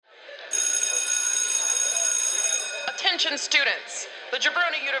Attention students, the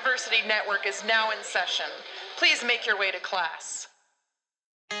Jabroni University Network is now in session. Please make your way to class.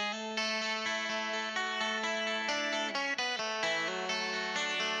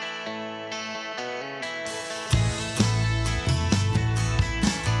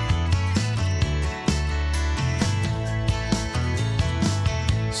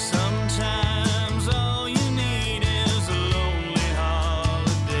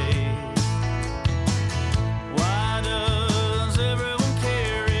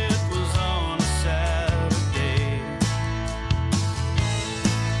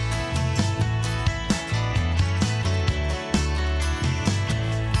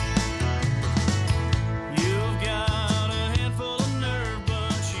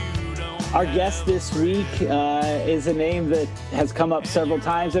 Our guest this week is a name that has come up several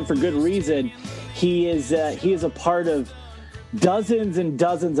times, and for good reason. He is a part of dozens and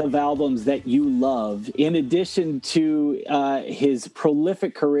dozens of albums that you love. In addition to his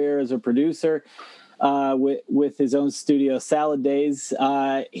prolific career as a producer with his own studio, Salad Days,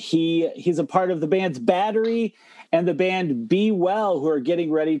 he's a part of the bands Battery and the band Be Well, who are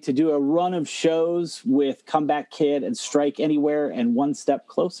getting ready to do a run of shows with Comeback Kid and Strike Anywhere and One Step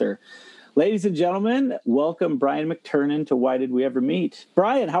Closer. Ladies and gentlemen, welcome Brian McTernan to Why Did We Ever Meet?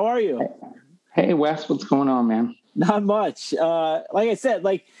 Brian, how are you? Hey, Wes, what's going on, man? Not much. Like I said,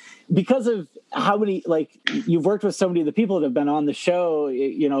 because of how many, you've worked with so many of the people that have been on the show,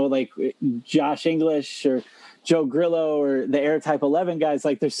 like Josh English or Joe Grillo or the Air Type 11 guys,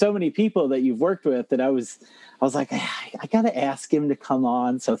 there's so many people that you've worked with that I was like, I got to ask him to come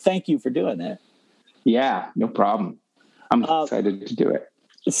on. So thank you for doing that. Yeah, no problem. I'm excited to do it.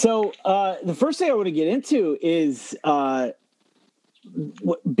 So the first thing I want to get into is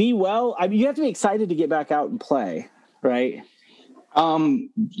Be Well. I mean, you have to be excited to get back out and play, right?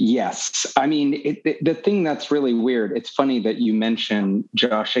 Yes. I mean, the thing that's really weird, it's funny that you mention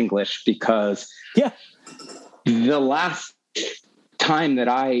Josh English because the last time that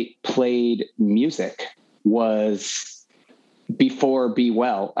I played music was before Be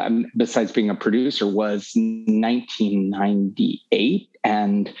Well, besides being a producer, was 1998.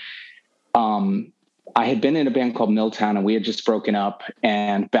 And I had been in a band called Milltown, and we had just broken up,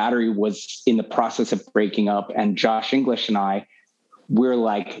 and Battery was in the process of breaking up. And Josh English and I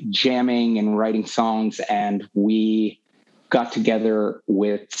were jamming and writing songs, and we got together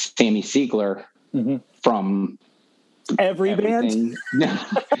with Sammy Siegler from everything.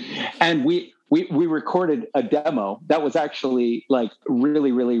 And we recorded a demo that was actually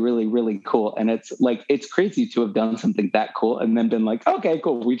really, really, really, really cool. And it's crazy to have done something that cool and then been like, okay,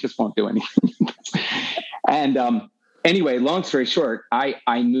 cool. We just won't do anything. And anyway, long story short, I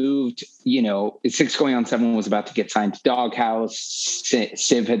moved, 6 Going on 7 was about to get signed to Doghouse.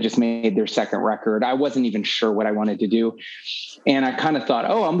 Civ had just made their second record. I wasn't even sure what I wanted to do. And I kind of thought,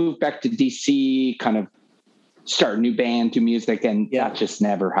 I'll move back to DC, kind of start a new band, do music, and that just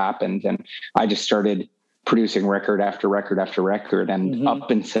never happened. And I just started producing record after record after record. And up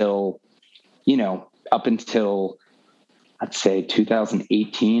until I'd say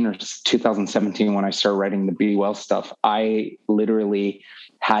 2018 or 2017, when I started writing the Be Well stuff, I literally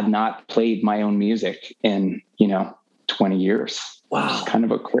had not played my own music in, 20 years. Wow. It's kind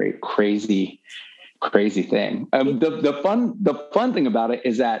of a crazy thing. The fun thing about it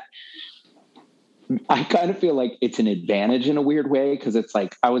is that I kind of feel like it's an advantage in a weird way, because it's I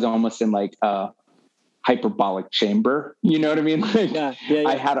was almost in a hyperbolic chamber. You know what I mean?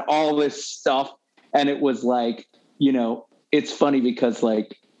 I had all this stuff, and it was it's funny because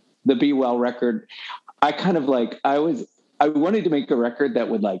the Be Well record, I kind of I wanted to make a record that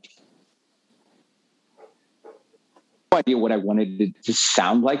would no idea what I wanted it to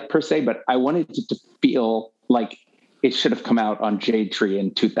sound like per se, but I wanted it to feel like it should have come out on Jade Tree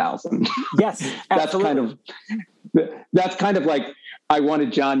in 2000. Yes, absolutely. That's kind of I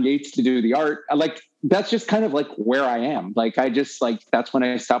wanted John Yates to do the art. That's just kind of where I am. I just that's when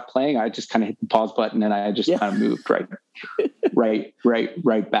I stopped playing. I just kind of hit the pause button, and I just kind of moved right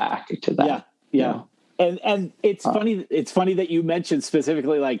back to that. Yeah. And it's funny. It's funny that you mentioned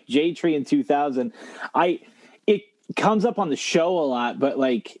specifically Jade Tree in 2000. It comes up on the show a lot, but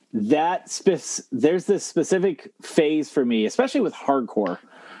there's this specific phase for me, especially with hardcore,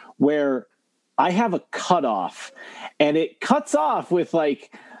 where I have a cutoff, and it cuts off with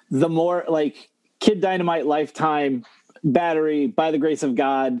the more Kid Dynamite, Lifetime, Battery, By the Grace of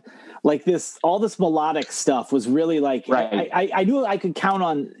God, all this melodic stuff was really right. I knew I could count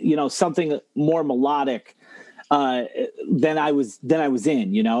on, something more melodic then I was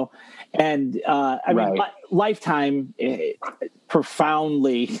in, you know, and I mean, Lifetime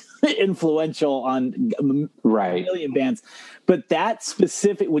profoundly influential on a million bands, but that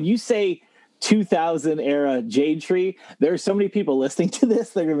specific, when you say 2000 era Jade Tree, there are so many people listening to this,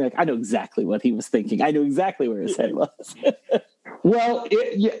 they're gonna be like, I know exactly what he was thinking. I know exactly where his head was. Well,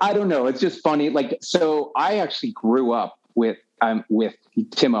 I don't know. It's just funny. Like, so I actually grew up with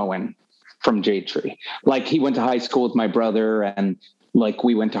Tim Owen from Jade Tree. Like, he went to high school with my brother, and like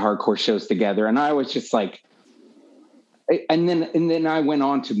we went to hardcore shows together. And I was just like, and then I went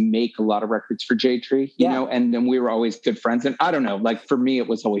on to make a lot of records for Jade Tree, you know, and then we were always good friends. And I don't know, like for me, it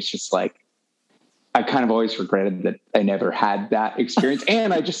was always just like, I kind of always regretted that I never had that experience.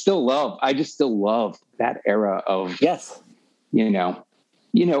 And I just still love that era of, you know,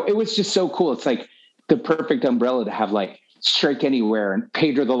 it was just so cool. It's like the perfect umbrella to have like Strike Anywhere and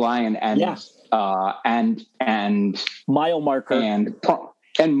Pedro the Lion and Mile Marker and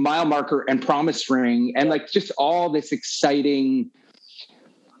Mile Marker and Promise Ring and like just all this exciting,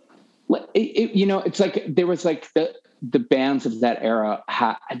 you know, it's like there was like the bands of that era,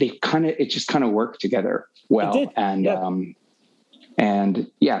 it just kind of worked together well. And,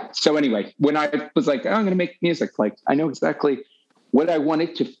 so anyway, when I was like, I'm going to make music, like I know exactly what I want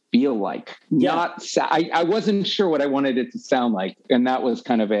it to feel like. I wasn't sure what I wanted it to sound like. And that was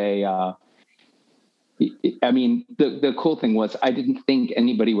kind of I mean, the cool thing was I didn't think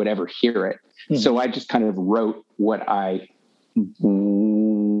anybody would ever hear it. Mm-hmm. So I just kind of wrote what I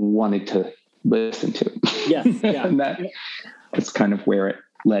wanted to listen to. And that's kind of where it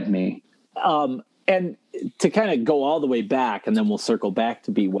led me. And to kind of go all the way back, and then we'll circle back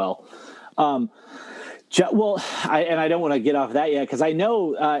to Be Well. I don't want to get off that yet, because I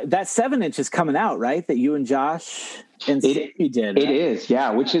know that 7-inch is coming out, right? That you and Josh and Sammy did. Right? It is,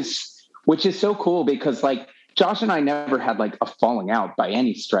 yeah. Which is so cool, because like Josh and I never had like a falling out by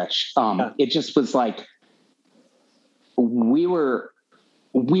any stretch. It just was like we were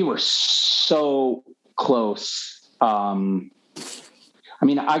so close. I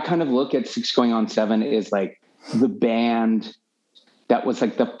mean, I kind of look at 6 Going on 7 as like the band that was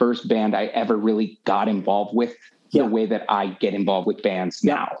like the first band I ever really got involved with the way that I get involved with bands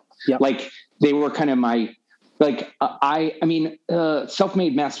now. Like they were kind of my, like, I mean,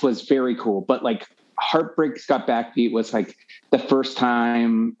 Self-Made Mess was very cool, but like Heartbreak's Got Backbeat was like the first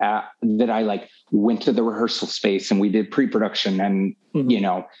time that I like went to the rehearsal space and we did pre-production and, you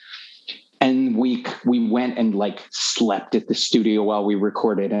know, and we went and like slept at the studio while we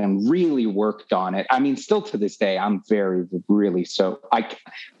recorded and really worked on it. I mean, still to this day, I'm really so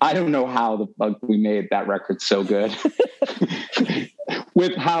I don't know how the fuck we made that record so good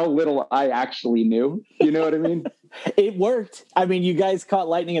with how little I actually knew. You know what I mean? It worked. I mean, you guys caught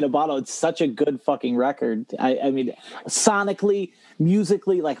lightning in a bottle. It's such a good fucking record. I mean, sonically,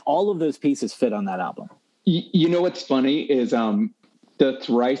 musically, like all of those pieces fit on that album. You know what's funny is the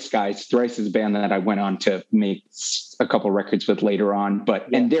Thrice guys. Thrice is a band that I went on to make a couple records with later on,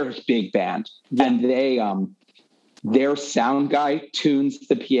 and they're a big band, and they their sound guy tunes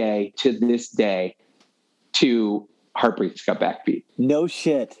the PA to this day to Heartbreak's Got Backbeat. No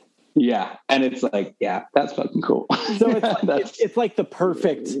shit. Yeah, and it's like, yeah, that's fucking cool. So it's like the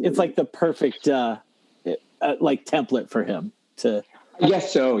perfect like template for him to. I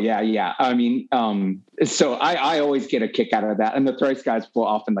guess so. Yeah. I mean, so I always get a kick out of that. And the Thrice guys will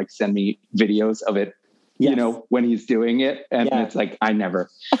often like send me videos of it, you know, when he's doing it. And it's like, I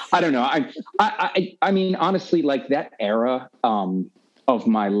don't know. I mean, honestly, like that era of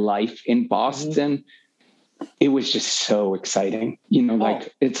my life in Boston, it was just so exciting, you know,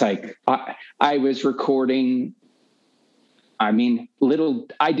 like it's like I was recording. I mean,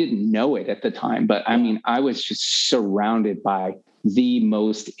 I didn't know it at the time, but I mean, I was just surrounded by the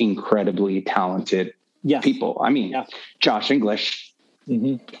most incredibly talented people. I mean, Josh English.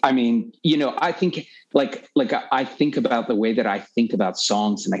 Mm-hmm. I mean, you know, I think like I think about the way that I think about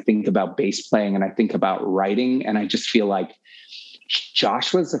songs and I think about bass playing and I think about writing. And I just feel like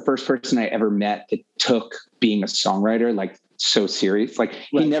Josh was the first person I ever met that took being a songwriter like so serious. Like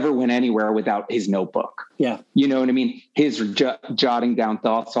he never went anywhere without his notebook. Yeah. You know what I mean? His jotting down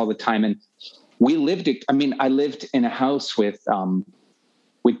thoughts all the time. And I lived in a house with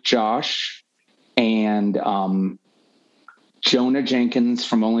Josh and Jonah Jenkins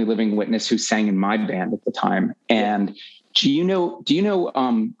from Only Living Witness, who sang in my band at the time. And do you know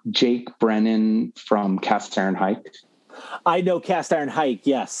Jake Brennan from Cast Iron Hike? I know Cast Iron Hike.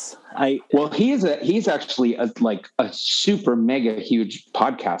 Yes. He's actually a super mega huge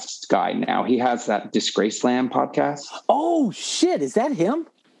podcast guy now. He has that Disgraceland podcast. Oh shit. Is that him?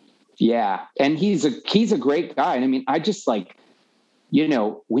 Yeah. And he's a great guy. And I mean, I just like, you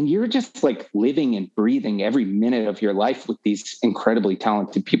know, when you're just like living and breathing every minute of your life with these incredibly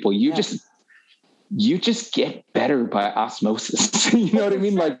talented people, you just get better by osmosis. You know what I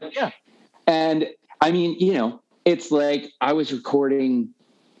mean? Like, yeah. And I mean, you know, it's like I was recording,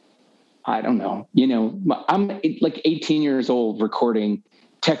 I don't know, you know, I'm like 18 years old recording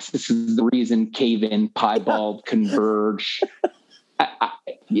Texas is the Reason, Cave In, Piebald, Converge.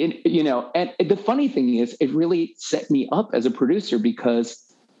 You know, and the funny thing is it really set me up as a producer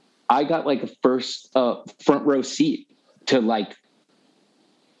because I got like a first front row seat to like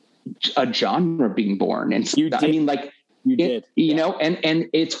a genre being born. And you did. I mean, like, you know, and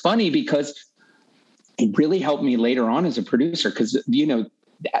it's funny because it really helped me later on as a producer. Cause you know,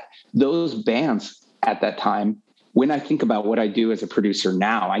 those bands at that time, when I think about what I do as a producer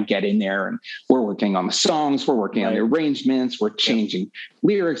now, I get in there and we're working on the songs, we're working on the arrangements, we're changing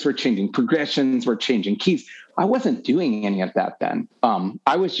lyrics, we're changing progressions, we're changing keys. I wasn't doing any of that then.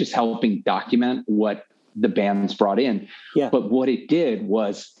 I was just helping document what the bands brought in. Yeah. But what it did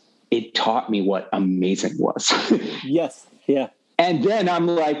was it taught me what amazing was. Yes. Yeah. And then I'm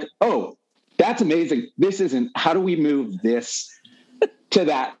like, oh, that's amazing. This isn't, how do we move this to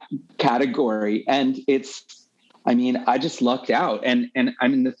that category? And I mean, I just lucked out. And I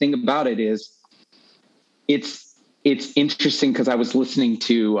mean, the thing about it is it's interesting because I was listening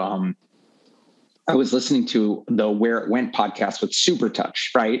to the Where It Went podcast with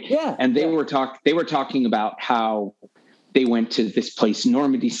Supertouch, right? Yeah. And they were talking about how they went to this place,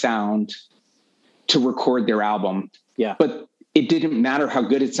 Normandy Sound, to record their album. Yeah. But it didn't matter how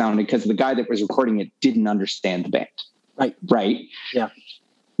good it sounded because the guy that was recording it didn't understand the band. Right. Right. Yeah.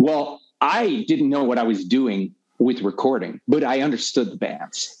 Well, I didn't know what I was doing with recording, but I understood the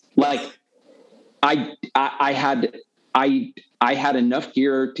bands. Like I had enough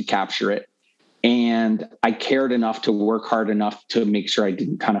gear to capture it, and I cared enough to work hard enough to make sure I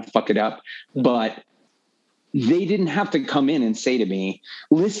didn't kind of fuck it up. Mm-hmm. But they didn't have to come in and say to me,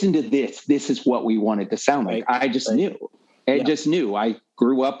 listen to this. This is what we wanted to sound like. I just knew. I just knew. I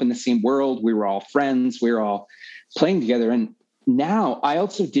grew up in the same world. We were all friends. We were all playing together. And now I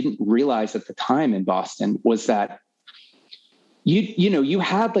also didn't realize at the time in Boston was that you know, you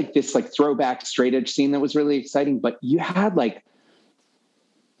had like this like throwback straight edge scene that was really exciting, but you had like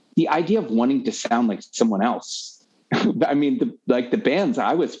the idea of wanting to sound like someone else. I mean, the bands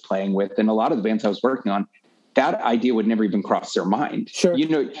I was playing with and a lot of the bands I was working on, that idea would never even cross their mind. Sure. You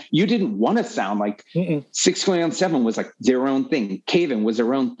know, you didn't want to sound like 621 was like their own thing. Cave In was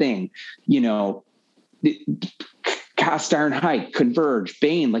their own thing. You know, Cast Iron Height, Converge,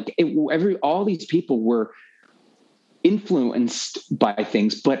 Bane, like all these people were influenced by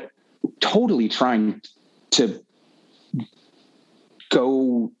things, but totally trying to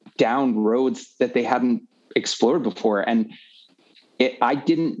go down roads that they hadn't explored before. And I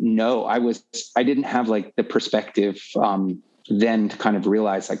didn't know. I didn't have like the perspective then to kind of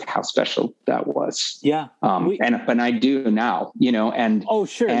realize like how special that was. Yeah. But I do now, you know, and oh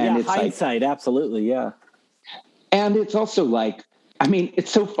sure. And it's hindsight. Like, absolutely. Yeah. And it's also like, I mean,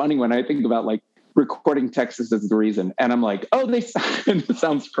 it's so funny when I think about like recording Texas is the Reason. And I'm like, oh, it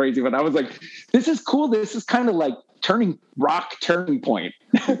sounds crazy. But I was like, this is cool. This is kind of like turning point,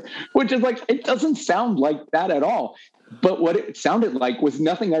 which is like, it doesn't sound like that at all. But what it sounded like was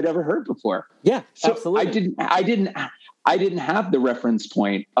nothing I'd ever heard before. Yeah, so absolutely. I didn't have the reference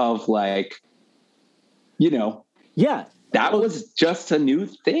point of like, you know, that was just a new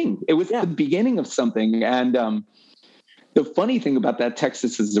thing. It was the beginning of something. And the funny thing about that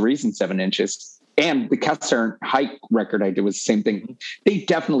Texas is the Reason 7 inches and the Cast Iron Height record I did was the same thing. They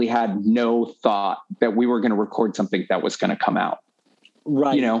definitely had no thought that we were going to record something that was going to come out.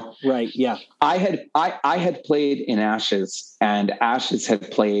 Right. You know, right. Yeah. I had played in Ashes, and Ashes had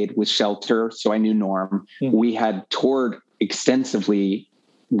played with Shelter. So I knew Norm. Mm-hmm. We had toured extensively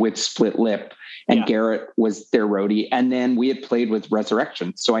with Split Lip, and Garrett was their roadie. And then we had played with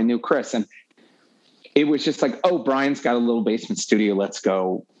Resurrection. So I knew Chris, and it was just like, oh, Brian's got a little basement studio. Let's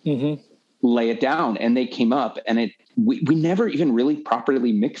go lay it down. And they came up, and we never even really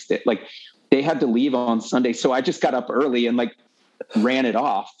properly mixed it. Like they had to leave on Sunday. So I just got up early and like ran it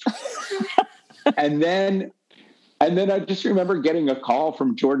off. and then I just remember getting a call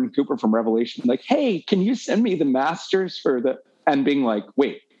from Jordan Cooper from Revelation, like, hey, can you send me the masters and being like,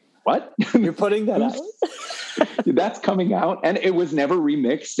 wait, what? You're putting that out? That's coming out. And it was never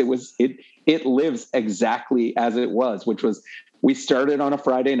remixed. It lives exactly as it was, which was, we started on a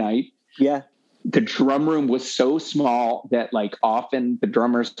Friday night. Yeah. The drum room was so small that like often the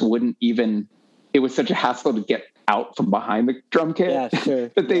drummers wouldn't even it was such a hassle to get out from behind the drum kit. Yeah,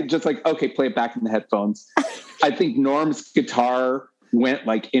 sure. But they just like, okay, play it back in the headphones. I think Norm's guitar went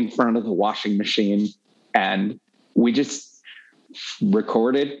like in front of the washing machine, and we just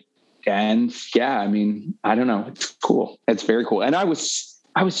recorded. And yeah, I mean, I don't know. It's cool. It's very cool. And I was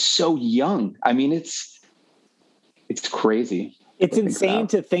so young. I mean, it's crazy. It's insane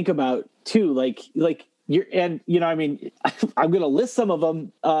to think about too. Like you're, and I mean, I'm going to list some of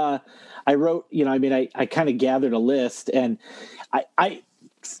them. I wrote, I kind of gathered a list, and I,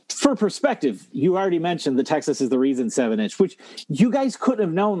 for perspective, you already mentioned the Texas Is the Reason 7-inch, which you guys couldn't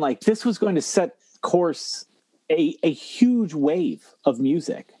have known, like this was going to set course a huge wave of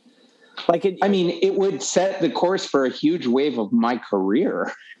music. Like it would set the course for a huge wave of my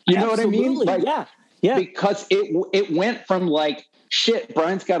career. You know what I mean? Like, yeah. Because it went from like, shit,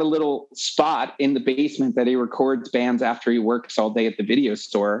 Brian's got a little spot in the basement that he records bands after he works all day at the video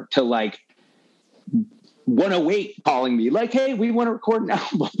store, to like 108 calling me like, hey, we want to record an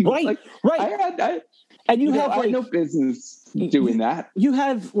album. Right, like, right. And you have I had no business doing that. You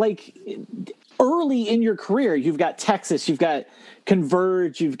have like early in your career, you've got Texas, you've got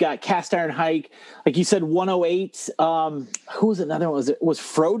Converge, you've got Cast Iron Hike. Like you said, 108. Who was another one? Was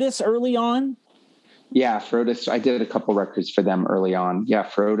Frodis early on? Yeah, Frodis. I did a couple records for them early on. Yeah,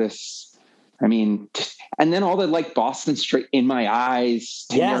 Frodis. I mean, and then all the like Boston Straight, In My Eyes,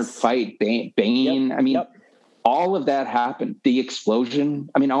 10-Yard Fight, Bane. Yep. I mean, all of that happened. The Explosion.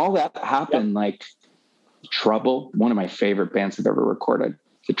 I mean, all that happened. Like Trouble, one of my favorite bands I've ever recorded.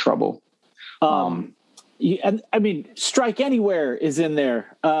 The Trouble. And I mean, Strike Anywhere is in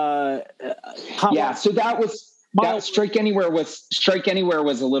there. So that was. That Strike Anywhere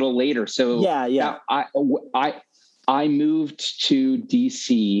was a little later. So yeah. I moved to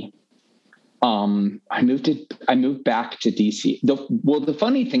DC. I moved back to DC. The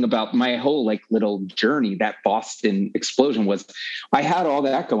funny thing about my whole like little journey, that Boston explosion, was I had all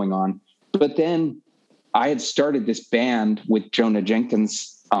that going on, but then I had started this band with Jonah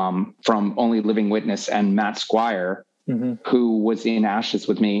Jenkins from Only Living Witness and Matt Squire, who was in Ashes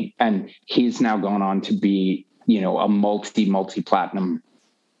with me, and he's now gone on to be, a multi-platinum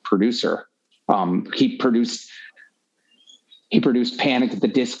producer. He produced Panic at the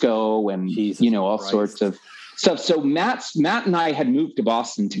Disco and, all sorts of stuff. So Matt and I had moved to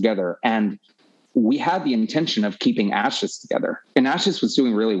Boston together, and we had the intention of keeping Ashes together, and Ashes was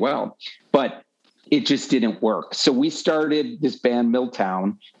doing really well, but it just didn't work. So we started this band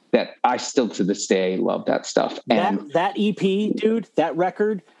Milltown that I still to this day love that stuff. And that EP, dude, that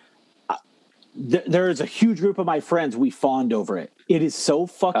record, there is a huge group of my friends. We fawned over it. It is so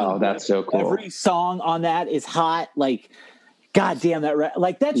fucking good. That's so cool. Every song on that is hot. Like, goddamn,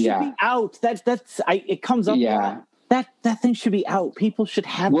 that should be out. It comes up. Yeah. That thing should be out. People should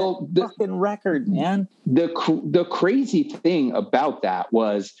have that fucking record, man. The crazy thing about that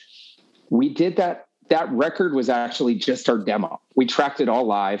was we did that. That record was actually just our demo. We tracked it all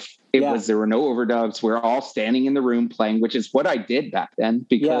live. There were no overdubs. We're all standing in the room playing, which is what I did back then,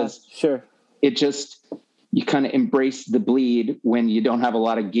 because it just, you kind of embrace the bleed when you don't have a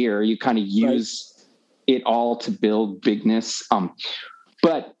lot of gear. You kind of use it all to build bigness.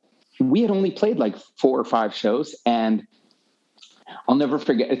 But we had only played like 4 or 5 shows, and I'll never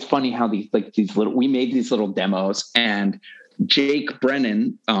forget. It's funny how we made these little demos, and Jake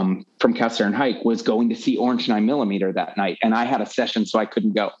Brennan from Cast Iron Hike was going to see Orange 9mm that night, and I had a session, so I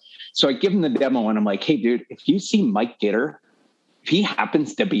couldn't go. So I give him the demo, and I'm like, hey, dude, if you see Mike Gitter, if he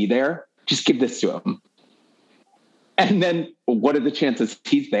happens to be there, just give this to him. And then what are the chances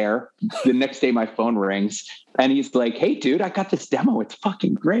he's there? The next day my phone rings, and he's like, hey, dude, I got this demo. It's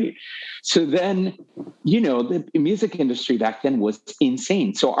fucking great. So then, the music industry back then was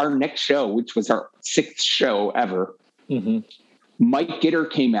insane. So our next show, which was our 6th show ever, Mike Gitter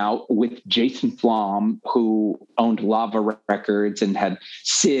came out with Jason Flom, who owned Lava Records and had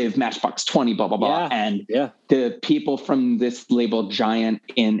Civ, Matchbox 20, blah, blah, blah. And the people from this label Giant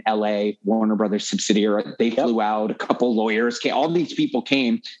in LA, Warner Brothers subsidiary, they flew out. A couple lawyers came. All these people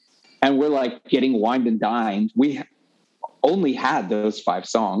came, and we're like getting wined and dined. We only had those 5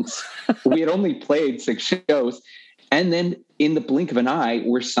 songs. We had only played 6 shows. And then in the blink of an eye,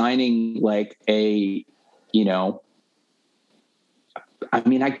 we're signing like a, I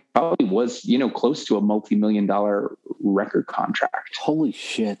probably was, close to a multi-million-dollar record contract. Holy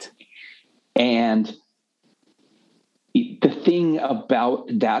shit. And the thing about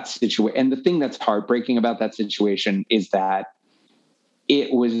that situation, and the thing that's heartbreaking about that situation, is that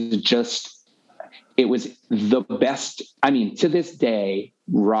it was the best. I mean, to this day,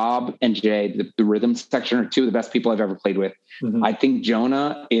 Rob and Jay, the rhythm section, are 2 of the best people I've ever played with. I think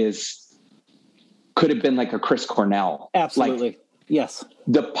Jonah is could have been like a Chris Cornell. Absolutely. Like, yes.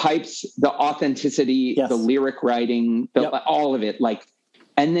 The pipes, the authenticity, Yes. the lyric writing, all of it. Like,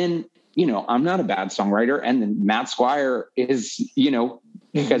 and then, you know, I'm not a bad songwriter. And then Matt Squire is, you know,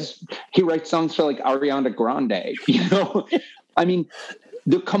 because he writes songs for like Ariana Grande, you know, I mean,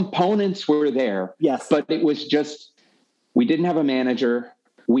 the components were there, yes, but it was just, we didn't have a manager.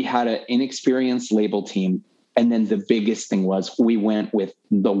 We had an inexperienced label team. And then the biggest thing was we went with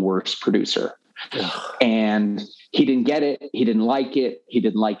the worst producer. And he didn't get it. He didn't like it. He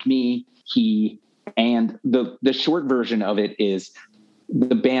didn't like me. And the short version of it is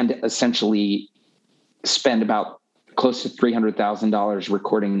the band essentially spent about close to $300,000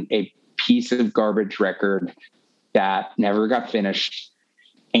 recording a piece of garbage record that never got finished.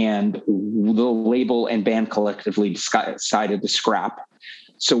 And the label and band collectively decided to scrap.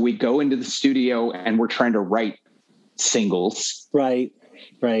 So we go into the studio and we're trying to write singles. Right.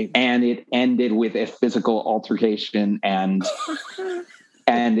 And it ended with a physical altercation and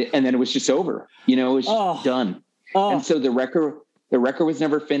then it was just over, you know, it was just done. And so the record was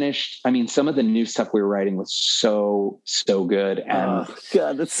never finished. I mean, some of the new stuff we were writing was so good. And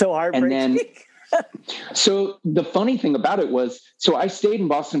God, that's so heartbreaking. And then, so the funny thing about it was, so I stayed in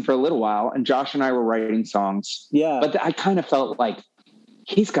Boston for a little while and Josh and I were writing songs. Yeah. But I kind of felt like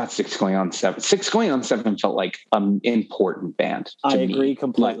he's got Six Going on Seven. Six Going on Seven felt like an important band to I me. agree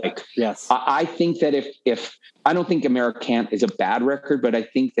completely. Like, yes. I think that if I don't think Americant is a bad record, but I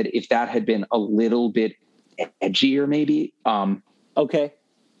think that if that had been a little bit edgier, maybe, okay,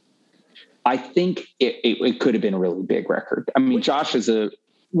 I think it could have been a really big record. I mean, Josh is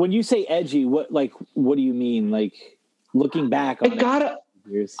when you say edgy, what do you mean? Like looking back on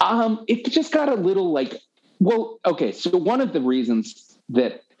it just got a little like, well, okay. So one of the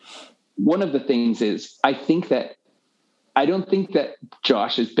things is I don't think that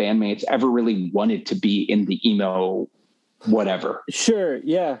Josh's bandmates ever really wanted to be in the emo, whatever. Sure.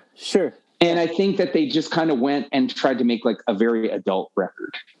 Yeah, sure. And I think that they just kind of went and tried to make like a very adult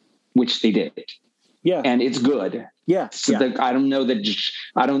record, which they did. Yeah. And it's good. Yeah. So I don't know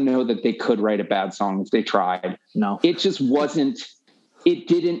that they could write a bad song if they tried. No. It just wasn't, it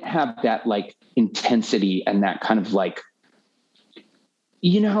didn't have that like intensity and that kind of like,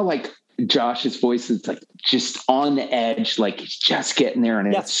 you know how like Josh's voice is like just on the edge, like he's just getting there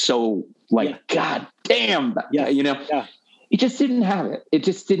and it's so like, God damn, you know, it just didn't have it.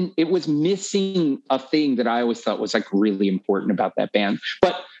 It was missing a thing that I always thought was like really important about that band.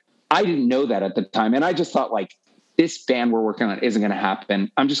 But I didn't know that at the time. And I just thought like, this band we're working on isn't going to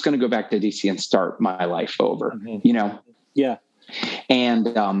happen. I'm just going to go back to DC and start my life over, you know? Yeah. And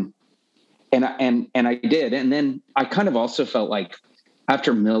I did. And then I kind of also felt like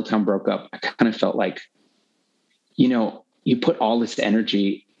after Middletown broke up, I kind of felt like, you know, you put all this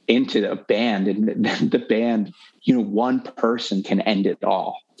energy into a band and the band, you know, one person can end it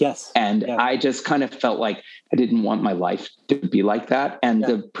all. Yes. And I just kind of felt like I didn't want my life to be like that. And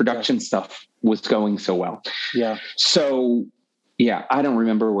the production stuff was going so well. Yeah. So yeah, I don't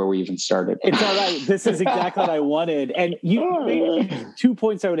remember where we even started. It's all right. This is exactly what I wanted. And you made 2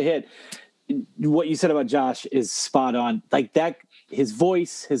 points I would have hit. What you said about Josh is spot on. Like that, his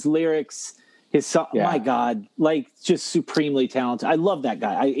voice, his lyrics, his song, my God, like just supremely talented. I love that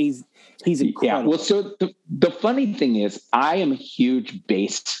guy. He's incredible. Yeah. Well, so the funny thing is I am a huge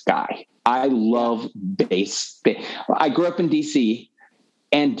bass guy. I love bass. I grew up in DC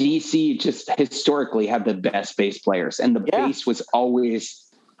and DC just historically had the best bass players and the bass was always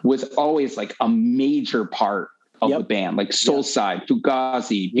like a major part of the band, like Soulside,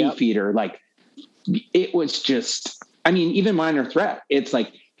 Fugazi, Beefeater, like it was just, I mean, even Minor Threat, it's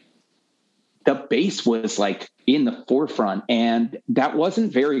like the bass was like in the forefront and that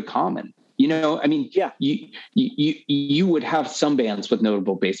wasn't very common. You know, I mean, you would have some bands with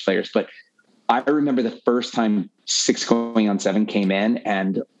notable bass players, but I remember the first time Six Going on Seven came in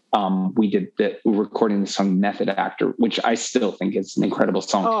and we were recording the song Method Actor, which I still think is an incredible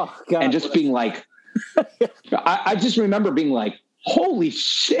song. Oh, God. And just being like, I just remember being like, holy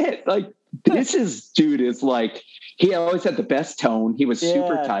shit. Like dude is like, he always had the best tone. He was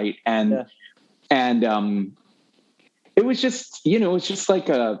super tight. And it was just, you know, it's just like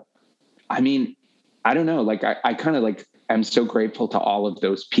I mean, I don't know. Like I kind of like, I'm so grateful to all of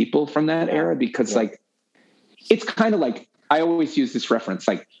those people from that era because like, it's kind of like, I always use this reference,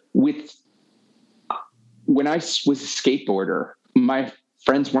 like when I was a skateboarder, my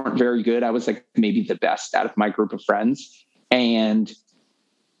friends weren't very good. I was like maybe the best out of my group of friends. And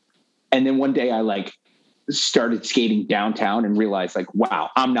then one day I like started skating downtown and realized like, wow,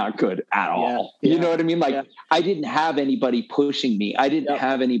 I'm not good at all. You know what I mean? Like I didn't have anybody pushing me. I didn't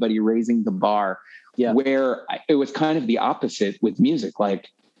have anybody raising the bar where it was kind of the opposite with music. Like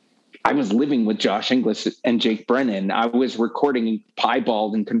I was living with Josh Inglis and Jake Brennan. I was recording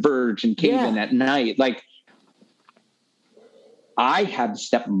Piebald and Converge and Caven at night. Like I had to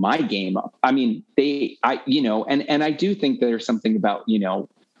step my game up. I mean, and I do think there's something about,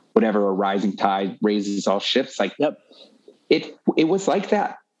 whatever, a rising tide raises all ships. Like it was like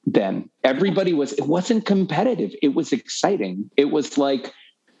that then. It wasn't competitive. It was exciting. It was like,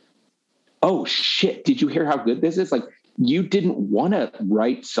 oh shit, did you hear how good this is? Like you didn't want to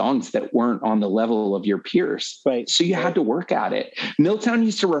write songs that weren't on the level of your peers. Right. So you had to work at it. Milltown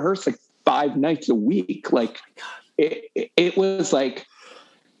used to rehearse like 5 nights a week. Like it was like,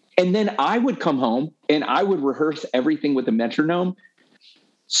 and then I would come home and I would rehearse everything with a metronome,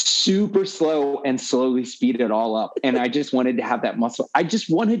 super slow, and slowly speed it all up. And I just wanted to have that muscle. I just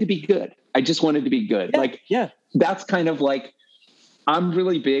wanted to be good. That's kind of like, I'm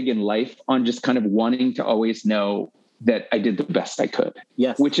really big in life on just kind of wanting to always know that I did the best I could.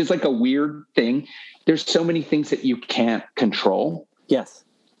 Yes. Which is like a weird thing. There's so many things that you can't control. Yes.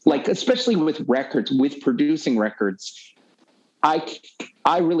 Like, especially with records, with producing records,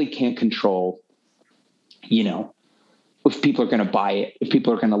 I really can't control, if people are going to buy it, if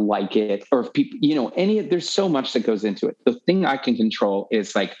people are going to like it, or if people, there's so much that goes into it. The thing I can control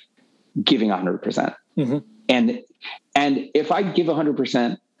is like giving 100%. Mm-hmm. And if I give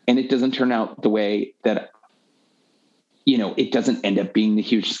 100% and it doesn't turn out the way that, it doesn't end up being the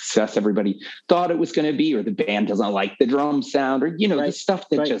huge success everybody thought it was going to be, or the band doesn't like the drum sound, or, the stuff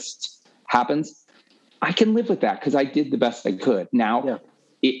that just happens, I can live with that because I did the best I could. Now,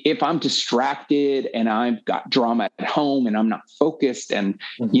 if I'm distracted and I've got drama at home and I'm not focused and,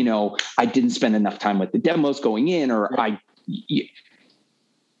 I didn't spend enough time with the demos going in, or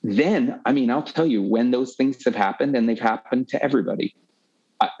then, I'll tell you, when those things have happened, and they've happened to everybody,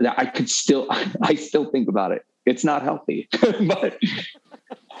 I still think about it. It's not healthy, but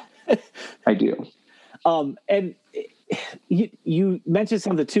I do. And you mentioned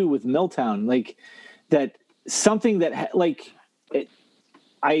something too with Milltown, like that, something that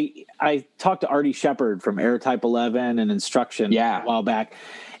I talked to Artie Shepherd from Air Type 11 and Instruction a while back,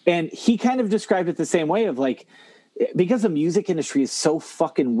 and he kind of described it the same way of like, because the music industry is so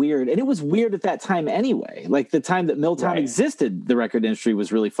fucking weird, and it was weird at that time anyway. Like the time that Milltown existed, the record industry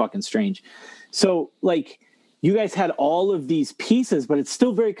was really fucking strange. So like you guys had all of these pieces, but it's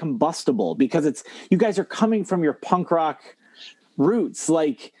still very combustible because you guys are coming from your punk rock roots.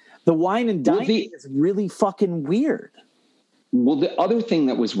 Like the Wine and Dining is really fucking weird. Well, the other thing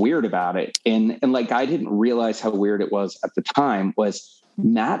that was weird about it, and like I didn't realize how weird it was at the time, was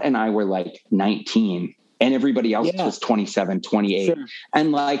Matt and I were like 19 and everybody else was 27, 28. Sure.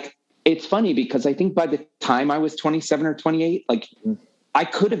 And like, it's funny because I think by the time I was 27 or 28, like I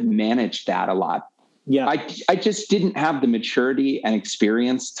could have managed that a lot. Yeah. I just didn't have the maturity and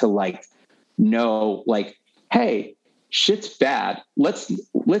experience to like know like, hey, shit's bad. Let's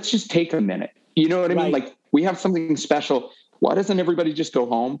just take a minute. You know what I mean? Like we have something special. Why doesn't everybody just go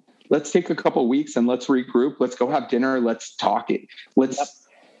home? Let's take a couple of weeks and let's regroup. Let's go have dinner. Let's talk it.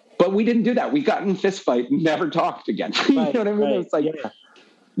 But we didn't do that. We got in a fist fight and never talked again. You know what I mean? It's like,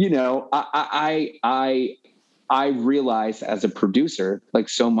 I realize as a producer, like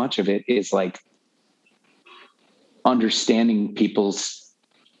so much of it is like understanding people's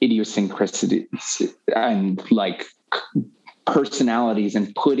idiosyncrasies and like personalities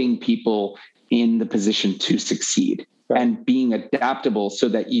and putting people in the position to succeed and being adaptable so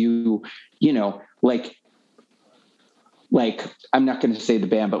that like I'm not going to say the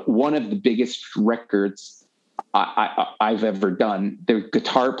band, but one of the biggest records I've ever done, the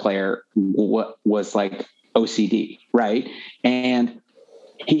guitar player was like OCD, right? And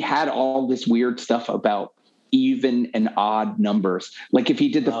he had all this weird stuff about even and odd numbers. Like if he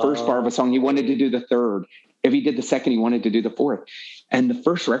did the first bar of a song, he wanted to do the third. If he did the second, he wanted to do the fourth. And the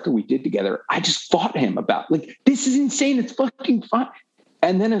first record we did together, I just fought him about like, this is insane. It's fucking fun.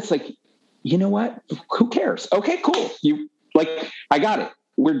 And then it's like, you know what? Who cares? Okay, cool. I got it.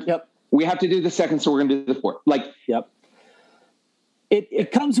 We have to do the second, so we're going to do the fourth.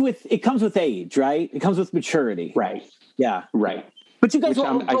 It comes with age, right? It comes with maturity. Right. Yeah. Right. But you guys were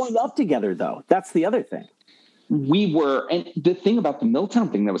all growing up together though. That's the other thing. We were. And the thing about the Milltown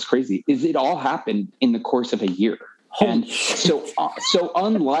thing that was crazy is it all happened in the course of a year. And so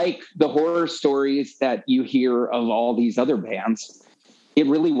unlike the horror stories that you hear of all these other bands, it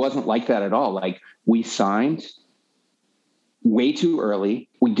really wasn't like that at all. Like we signed way too early.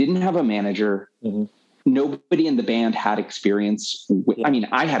 We didn't have a manager. Mm-hmm. nobody in the band had experience with, I mean,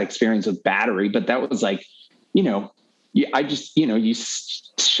 I had experience with battery, but that was like, you know, I just, you know, you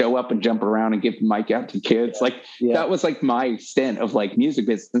show up and jump around and give the mic out to kids. Like that was like my extent of like music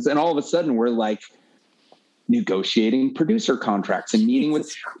business. And all of a sudden we're like negotiating producer contracts and meeting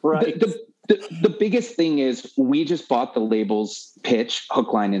with the biggest thing is we just bought the label's pitch,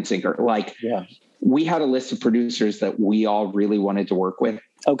 hook, line, and sinker. Like we had a list of producers that we all really wanted to work with.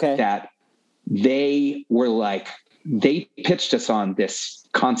 Okay. That they were like, they pitched us on this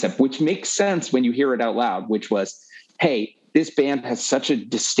concept, which makes sense when you hear it out loud, which was, hey, this band has such a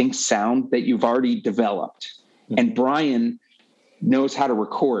distinct sound that you've already developed. Mm-hmm. And Brian knows how to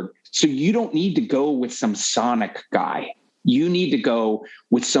record. So you don't need to go with some sonic guy. You need to go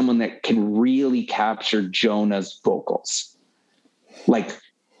with someone that can really capture Jonah's vocals. Like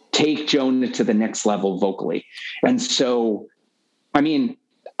take Jonah to the next level vocally. And so, I mean,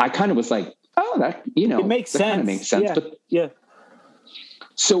 I kind of was like, oh, that, you know, it makes sense. Kind of makes sense. Yeah. But yeah.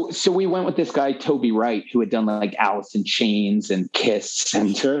 So we went with this guy, Toby Wright, who had done like Alice in Chains and Kiss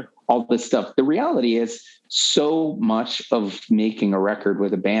and all this stuff. The reality is so much of making a record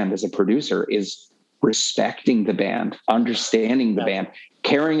with a band as a producer is respecting the band, understanding the band,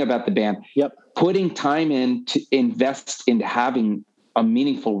 caring about the band, putting time in to invest into having a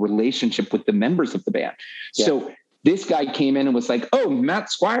meaningful relationship with the members of the band. Yeah. So this guy came in and was like, oh,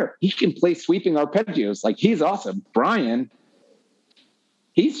 Matt Squire, he can play sweeping arpeggios. Like, he's awesome. Brian,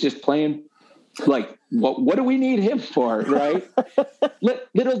 he's just playing, like, what do we need him for, right?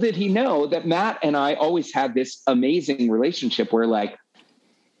 Little did he know that Matt and I always had this amazing relationship where, like,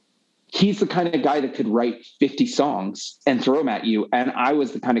 he's the kind of guy that could write 50 songs and throw them at you. And I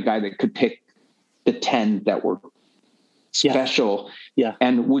was the kind of guy that could pick the 10 that were special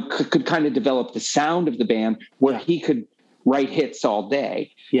and could kind of develop the sound of the band where he could write hits all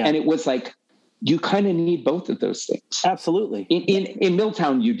day. Yeah. And it was like, you kind of need both of those things. Absolutely. In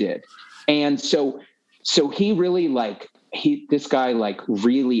Milltown, you did. And so he really this guy like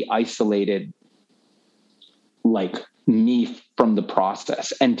really isolated like me from the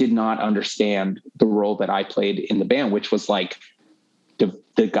process and did not understand the role that I played in the band, which was like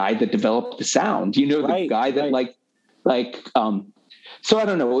the guy that developed the sound, you know, the guy that so I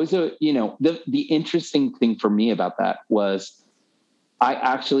don't know. It was the interesting thing for me about that was I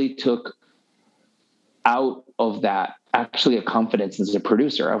actually took out of that actually a confidence as a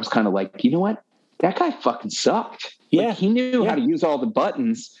producer. I was kind of like, you know what? That guy fucking sucked. Yeah. Like, he knew how to use all the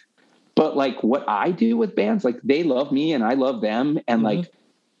buttons, but like what I do with bands, like they love me and I love them. And like,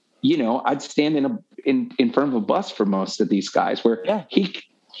 you know, I'd stand in front of a bus for most of these guys where he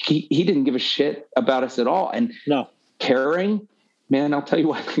didn't give a shit about us at all. And caring, man, I'll tell you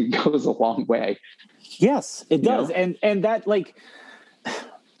what, it goes a long way. Yes, it does. You know? And that like,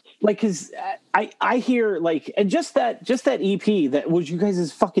 cause I hear like, and just that EP that was you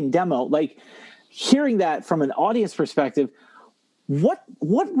guys' fucking demo, like hearing that from an audience perspective, what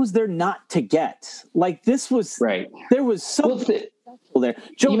was there not to get? Like this was there was something there.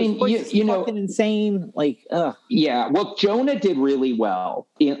 Jonah's voice is fucking insane. Like, yeah. Well, Jonah did really well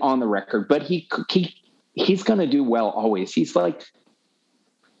on the record, but he's going to do well always. He's like,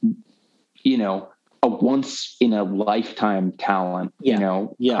 you know, a once in a lifetime talent, you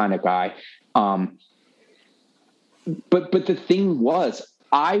know, kind of guy. But the thing was,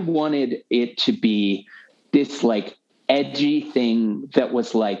 I wanted it to be this like edgy thing that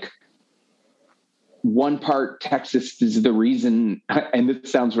was like one part Texas is the reason, and it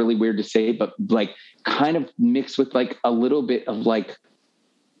sounds really weird to say, but like kind of mixed with like a little bit of like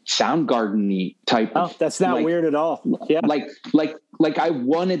Soundgarden-y type. Oh, that's not like, weird at all. Yeah. Like I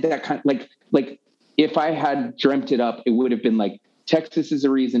wanted that kind of like if I had dreamt it up, it would have been like Texas is a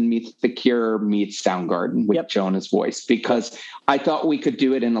Reason meets The Cure meets Soundgarden with Jonah's voice, because I thought we could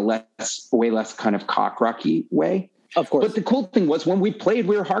do it in a way less kind of cock rocky way. Of course. But the cool thing was when we played,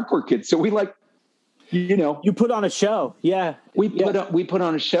 we were hardcore kids. So we like, you know, you put on a show. Yeah. We put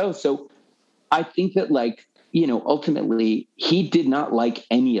on a show. So I think that like, you know, ultimately he did not like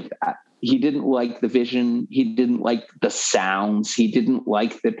any of that. He didn't like the vision. He didn't like the sounds. He didn't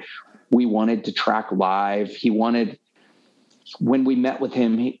like that we wanted to track live. He wanted, when we met with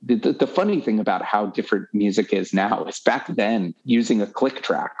him, the funny thing about how different music is now is back then using a click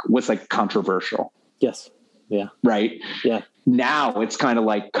track was like controversial. Yes. Yeah. Right. Yeah. Now it's kind of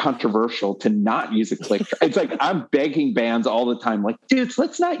like controversial to not use a click track. It's like I'm begging bands all the time, like, dudes,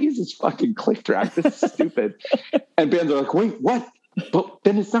 let's not use this fucking click track. This is stupid. And bands are like, wait, what? But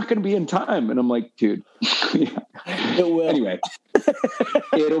then it's not going to be in time. And I'm like, dude, it will. Anyway,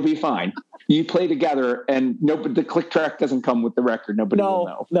 it'll be fine. you play together, and the click track doesn't come with the record. Nobody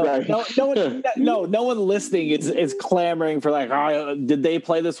will know. Right? No one listening is clamoring for like, oh, did they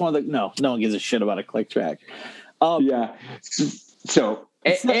play this one? Like, no one gives a shit about a click track. Yeah. So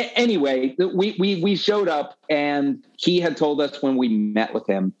anyway, we showed up, and he had told us when we met with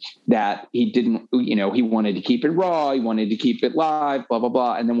him that he didn't, he wanted to keep it raw. He wanted to keep it live, blah, blah,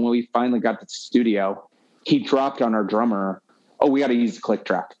 blah. And then when we finally got to the studio, he dropped on our drummer, oh, we got to use the click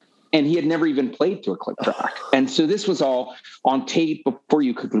track. And he had never even played to a click track. And so this was all on tape before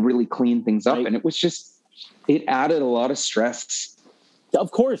you could really clean things up. Right. And it was it added a lot of stress.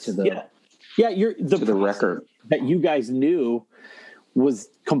 Of course. To the record that you guys knew was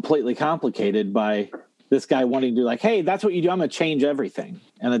completely complicated by this guy wanting to like, hey, that's what you do. I'm going to change everything.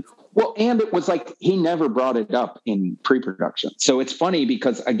 And it was like, he never brought it up in pre-production. So it's funny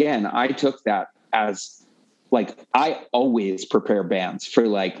because again, I took that as like, I always prepare bands for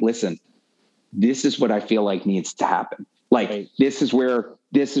like, listen, this is what I feel like needs to happen. Like, right. This is where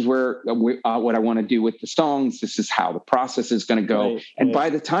what I want to do with the songs. This is how the process is going to go. Right, and by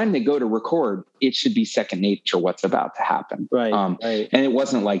the time they go to record, it should be second nature what's about to happen. Right, right. And it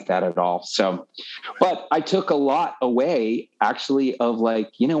wasn't like that at all. So, but I took a lot away actually of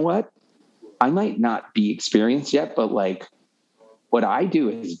like, you know what? I might not be experienced yet, but like what I do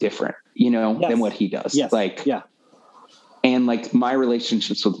is different, than what he does. Yes. Like, yeah. And like my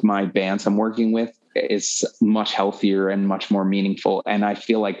relationships with my bands I'm working with is much healthier and much more meaningful. And I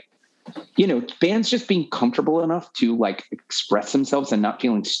feel like, bands just being comfortable enough to like express themselves and not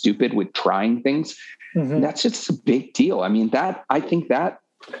feeling stupid with trying things. Mm-hmm. That's just a big deal. I mean, I think that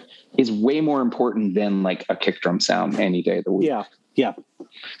is way more important than like a kick drum sound any day of the week. Yeah. Yeah.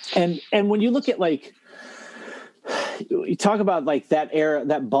 And when you look at like, you talk about like that era,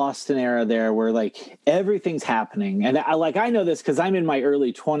 that Boston era there where like everything's happening. And I know this cause I'm in my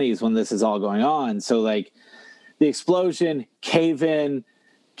early 20s when this is all going on. So like the Explosion, Cave In,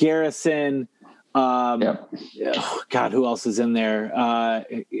 Garrison, oh God, who else is in there?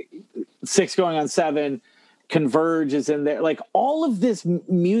 6 Going on 7, Converge is in there. Like all of this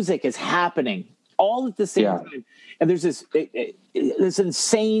music is happening all at the same time. And there's this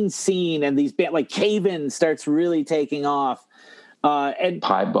insane scene, and these bands like Cave In starts really taking off, and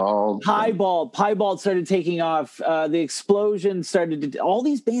Piebald started taking off. The Explosion started to. All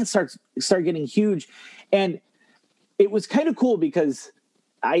these bands start getting huge, and it was kind of cool because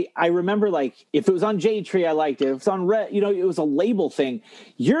I remember like if it was on J Tree, I liked it. If it's on Red, it was a label thing.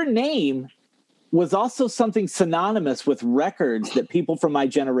 Your name was also something synonymous with records that people from my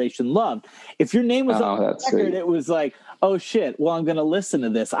generation loved. If your name was on the record, sweet. It was like, oh shit, well, I'm going to listen to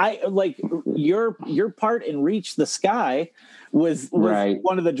this. I like your part in Reach the Sky was right.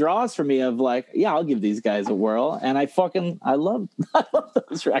 One of the draws for me of like, yeah, I'll give these guys a whirl. And I love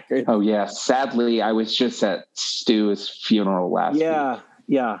those records. Oh yeah. Sadly, I was just at Stu's funeral last week.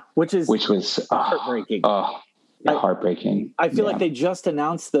 Yeah. Which was heartbreaking. Heartbreaking. I feel like they just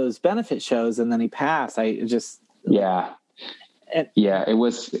announced those benefit shows and then he passed. It was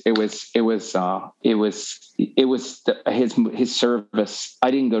his service. I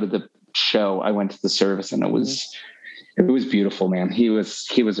didn't go to the show. I went to the service, and it was beautiful, man. He was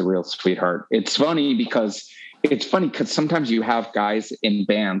a real sweetheart. It's funny because sometimes you have guys in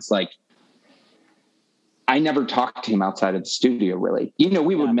bands like, I never talked to him outside of the studio really.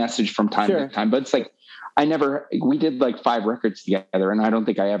 We would message from time to time, but it's like, we did like 5 records together, and I don't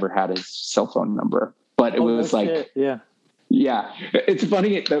think I ever had his cell phone number, but it was like, yeah. It's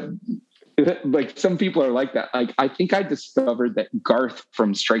funny. Like some people are like that. Like, I think I discovered that Garth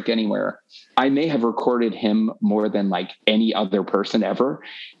from Strike Anywhere, I may have recorded him more than like any other person ever.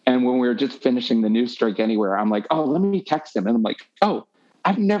 And when we were just finishing the new Strike Anywhere, I'm like, oh, let me text him. And I'm like, oh,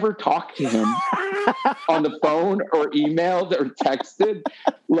 I've never talked to him on the phone or emailed or texted.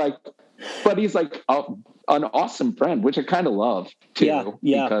 Like, but he's like an awesome friend, which I kind of love too,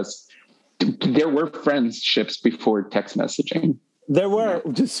 because there were friendships before text messaging. There were,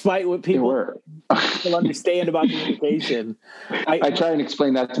 despite what people understand about communication. I try and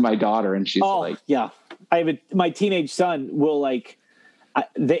explain that to my daughter, and she's like, yeah. My teenage son will like,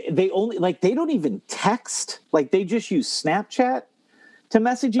 they only like, they don't even text. Like they just use Snapchat to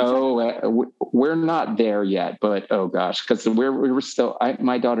message each other? We're not there yet, but oh gosh, because we're still.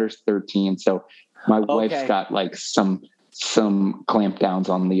 My daughter's 13, so my wife's got like some clamp downs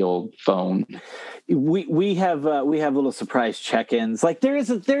on the old phone. We have little surprise check-ins. Like there is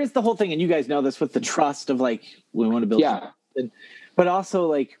the whole thing, and you guys know this with the trust of like we want to build. Yeah, but also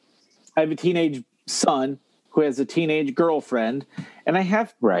like I have a teenage son who has a teenage girlfriend, and I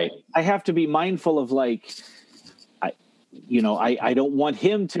have to be mindful of like. I don't want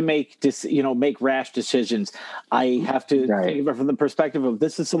him to make rash decisions. I have to think of it from the perspective of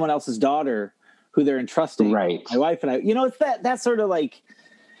this is someone else's daughter who they're entrusting. Right. My wife and I, it's that sort of like.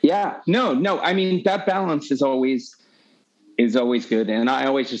 Yeah, no. I mean, that balance is always good. And I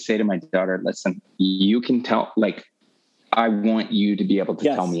always just say to my daughter, listen, you can tell, like, I want you to be able to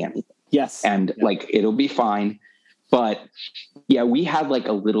tell me anything. Yes. And like, it'll be fine. But yeah, we had like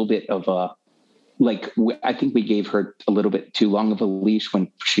a little bit of I think we gave her a little bit too long of a leash when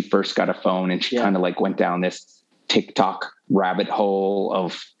she first got a phone, and she kind of like went down this TikTok rabbit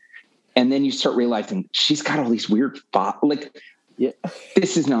hole and then you start realizing she's got all these weird thoughts. Like,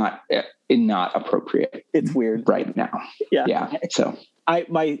 this is not appropriate. It's weird right now. Yeah. So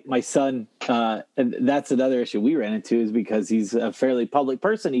my son, and that's another issue we ran into, is because he's a fairly public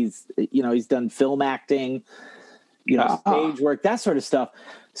person. He's done film acting, stage work, that sort of stuff.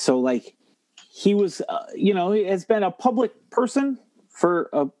 So like, he was, he has been a public person for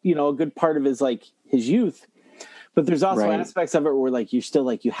a good part of his youth, but there's also aspects of it where like, you're still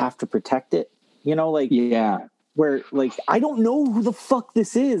like, you have to protect it, where like, I don't know who the fuck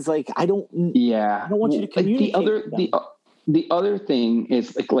this is. Like, I don't want you to communicate. The other thing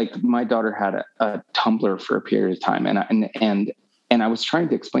is like my daughter had a Tumblr for a period of time, and I was trying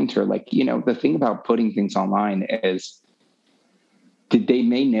to explain to her, like, the thing about putting things online is they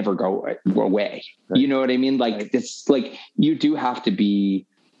may never go away. Right. You know what I mean? Like, it's like, you do have to be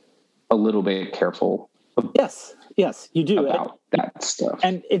a little bit careful. Yes, you do about that stuff.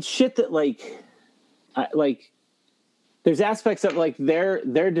 And it's shit that there's aspects of like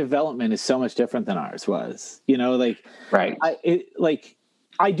their development is so much different than ours was, right.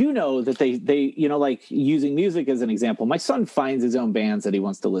 I do know that they like, using music as an example, my son finds his own bands that he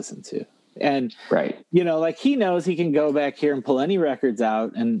wants to listen to. And, like, he knows he can go back here and pull any records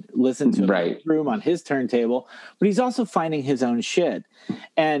out and listen to them in his room on his turntable, but he's also finding his own shit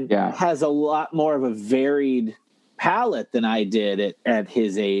and has a lot more of a varied palette than I did at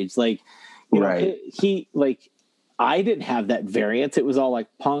his age. Like, he I didn't have that variance. It was all like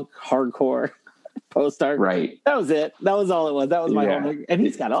punk, hardcore, post-art. Right. That was it. That was all it was. That was my whole thing. And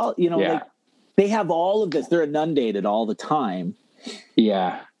he's got all, like, they have all of this. They're inundated all the time.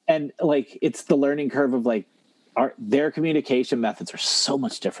 Yeah. And like, it's the learning curve of like, their communication methods are so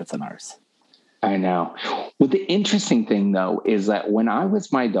much different than ours. I know. Well, the interesting thing though, is that when I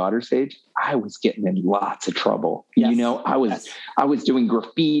was my daughter's age, I was getting in lots of trouble. Yes. I was doing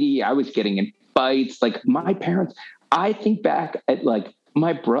graffiti. I was getting in fights. Like, my parents, I think back at like,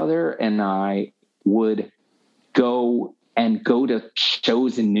 my brother and I would go to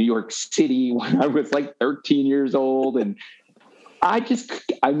shows in New York City when I was like 13 years old. And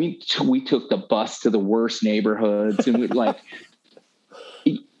we took the bus to the worst neighborhoods, and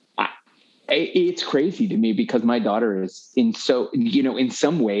it's crazy to me because my daughter is in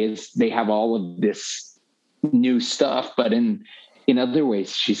some ways they have all of this new stuff, but in other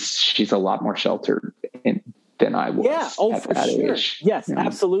ways she's a lot more sheltered than I was. Yeah. Oh, for sure. Age. Yes,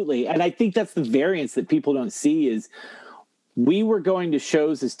 absolutely. And I think that's the variance that people don't see is we were going to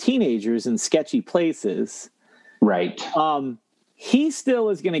shows as teenagers in sketchy places. Right. He still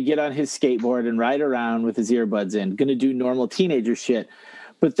is going to get on his skateboard and ride around with his earbuds in, going to do normal teenager shit.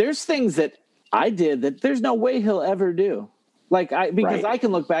 But there's things that I did that there's no way he'll ever do. Like, because I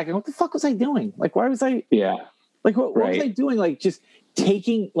can look back and what the fuck was I doing? Like, why was I? Yeah. Like, what was I doing? Like, just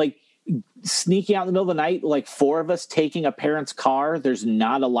sneaking out in the middle of the night, like 4 of us taking a parent's car. There's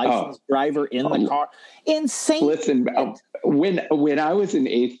not a licensed driver in the car. Insane. Listen, when I was in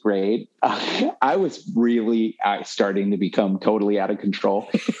 8th grade, I was really starting to become totally out of control.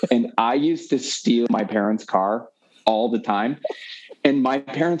 And I used to steal my parents' car all the time. And my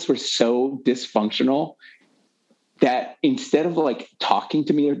parents were so dysfunctional that instead of like talking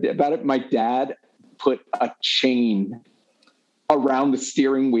to me about it, my dad put a chain around the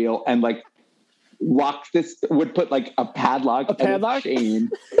steering wheel and like would put like a padlock and a chain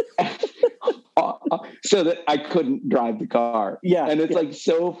so that I couldn't drive the car. Yeah. And it's like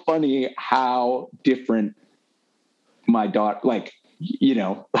so funny how different my daughter, like,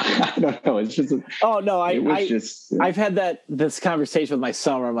 I don't know. It's just, I've had this conversation with my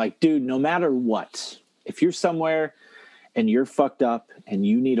son where I'm like, dude, no matter what, if you're somewhere and you're fucked up and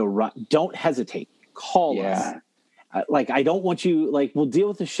you need a run, don't hesitate. Call us. I don't want you, like, we'll deal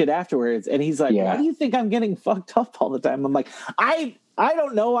with the shit afterwards. And he's like, why do you think I'm getting fucked up all the time? I'm like, I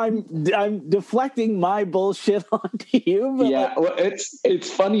don't know. I'm deflecting my bullshit onto you. But well,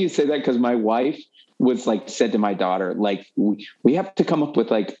 it's funny you say that because my wife was like, said to my daughter, like, we have to come up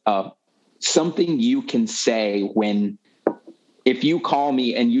with like something you can say if you call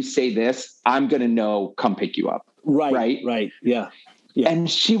me and you say this, I'm going to know, come pick you up. Right. Yeah. And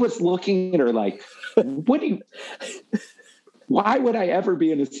she was looking at her like, why would I ever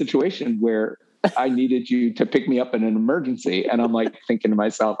be in a situation where I needed you to pick me up in an emergency? And I'm like thinking to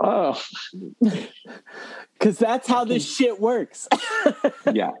myself, oh, because that's how this shit works.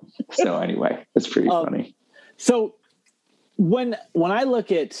 Yeah. So anyway, it's pretty funny. So when I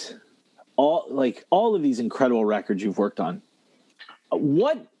look at all of these incredible records you've worked on,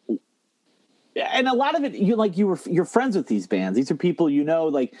 and a lot of it, you're friends with these bands. These are people,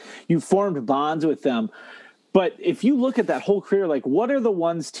 like you formed bonds with them. But if you look at that whole career, like what are the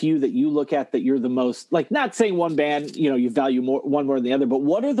ones to you that you look at that you're the most, like, not saying one band, you value one more than the other, but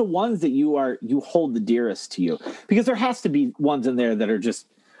what are the ones that you hold the dearest to you? Because there has to be ones in there that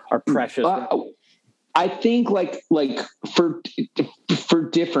are precious. I think like for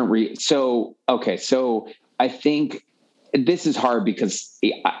different reasons. So I think this is hard because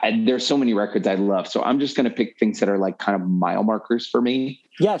there's so many records I love. So I'm just going to pick things that are like kind of mile markers for me.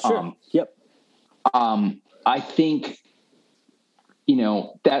 Yeah, sure. Yep. I think,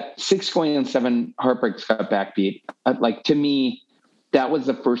 that 6 going on 7 Heartbreak's Got Backbeat, like to me, that was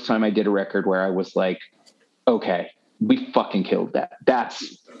the first time I did a record where I was like, okay, we fucking killed that.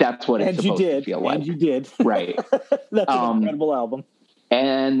 That's what it's supposed to feel like. And you did. Right. That's an incredible album.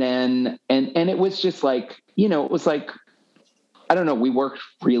 And then, and it was just like, it was like, I don't know, we worked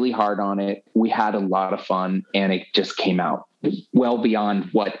really hard on it. We had a lot of fun and it just came out well beyond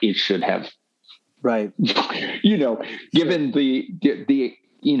what it should have. Right. Given the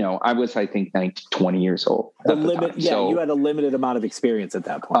I was, I think 20 years old. The limit. Yeah. So, you had a limited amount of experience at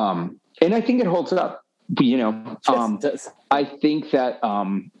that point. And I think it holds up, I think that,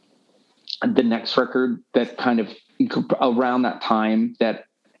 the next record that kind of around that time that,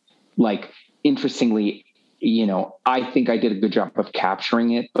 like, interestingly, I think I did a good job of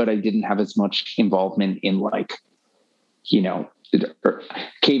capturing it, but I didn't have as much involvement in, like,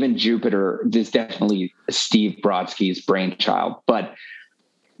 Cave in Jupiter is definitely Steve Brodsky's brainchild, but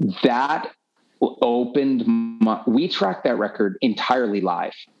that opened we tracked that record entirely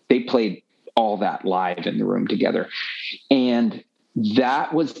live. They played all that live in the room together. And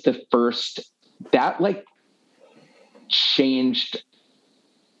that was the first that like changed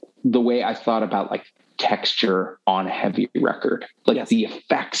the way I thought about like texture on a heavy record, like the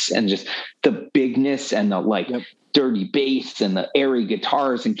effects and just the bigness and the like dirty bass and the airy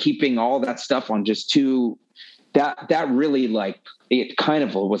guitars and keeping all that stuff on just two, that really, like, it kind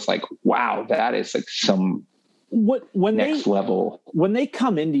of was like, wow, that is like some next level. When they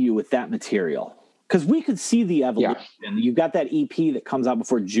come into you with that material, because we could see the evolution. You've got that EP that comes out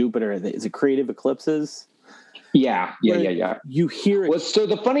before Jupiter. Is it Creative Eclipses? Yeah. You hear it. Well, so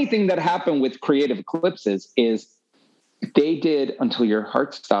the funny thing that happened with Creative Eclipses is they did Until Your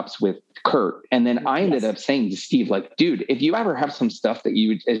Heart Stops with Kurt. And then I ended up saying to Steve, like, dude, if you ever have some stuff that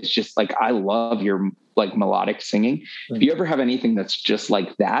it's just like, I love your like melodic singing. Mm-hmm. If you ever have anything that's just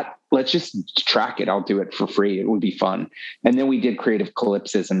like that, let's just track it. I'll do it for free. It would be fun. And then we did Creative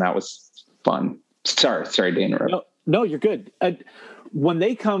Eclipses and that was fun. Sorry to interrupt. No, you're good. When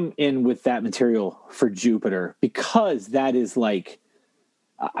they come in with that material for Jupiter, because that is like,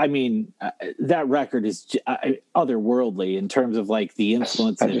 I mean, that record is otherworldly in terms of like the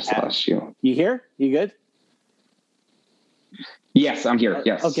influence. I just lost you. You here? You good? Yes, I'm here.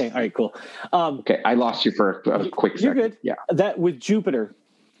 Yes. Okay. All right, cool. Okay. I lost you for a quick second. You're good. Yeah. That with Jupiter,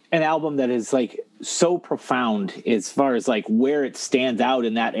 an album that is like so profound as far as like where it stands out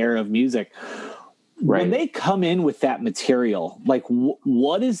in that era of music. Right. When they come in with that material, like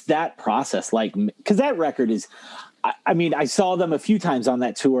what is that process like? Because that record is, I mean, I saw them a few times on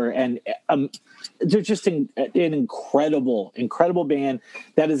that tour, and they're just an incredible band.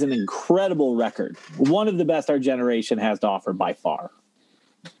 That is an incredible record. One of the best our generation has to offer by far.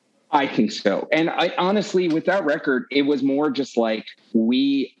 I think so. And I honestly, with that record, it was more just like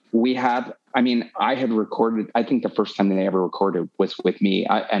we had, I mean, I had recorded, I think the first time they ever recorded was with me.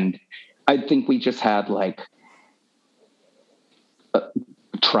 And I think we just had like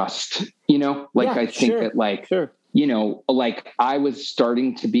trust, I think that like, like I was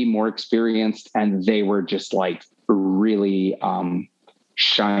starting to be more experienced and they were just like really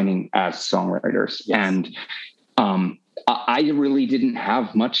shining as songwriters. Yes. And I really didn't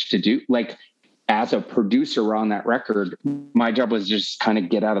have much to do. Like as a producer on that record, my job was just kind of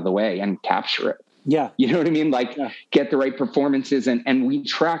get out of the way and capture it. Yeah. You know what I mean? Like get the right performances. And we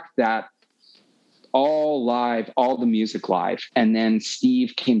tracked that all live, all the music live. And then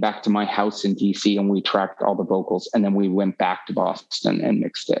Steve came back to my house in DC and we tracked all the vocals. And then we went back to Boston and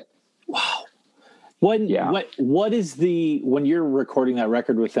mixed it. Wow. When you're recording that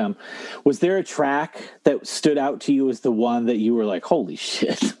record with them, was there a track that stood out to you as the one that you were like, holy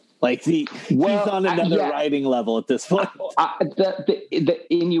shit? Like he's on another writing level at this point. The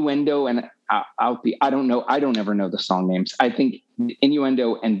Innuendo and I don't know. I don't ever know the song names. I think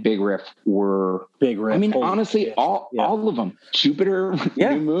Innuendo and Big Riff were Big Riff. I mean, honestly, shit. all of them. Jupiter,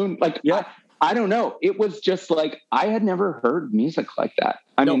 New Moon. Like, I don't know. It was just like I had never heard music like that.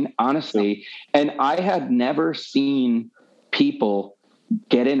 I mean, honestly, and I had never seen people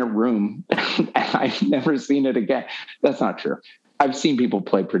get in a room, and I've never seen it again. That's not true. I've seen people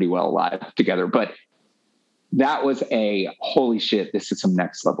play pretty well live together, but that was a holy shit. This is some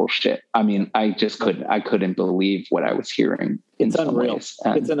next level shit. I mean, I couldn't believe what I was hearing in some ways.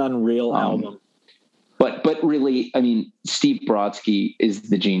 And, it's an unreal album. But really, I mean, Steve Brodsky is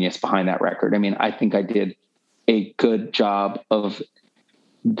the genius behind that record. I mean, I think I did a good job of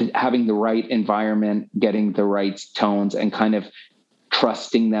having the right environment, getting the right tones, and kind of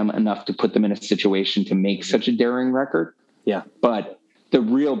trusting them enough to put them in a situation to make such a daring record. Yeah. But the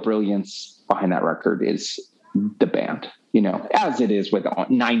real brilliance behind that record is the band, as it is with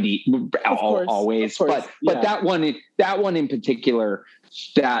 90 always. But that one in particular,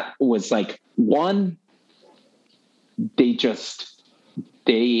 that was like, one, they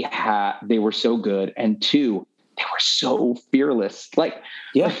were so good. And two, they were so fearless. Like,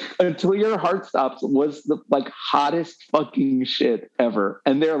 Until Your Heart Stops was the hottest fucking shit ever.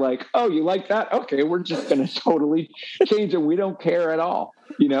 And they're like, oh, you like that? Okay, we're just going to totally change it. We don't care at all.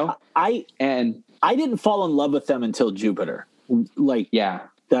 I didn't fall in love with them until Jupiter. Well,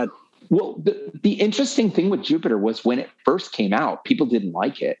 the interesting thing with Jupiter was when it first came out, people didn't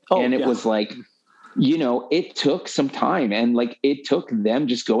like it. It was like, it took some time, and it took them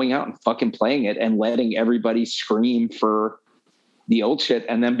just going out and fucking playing it and letting everybody scream for the old shit,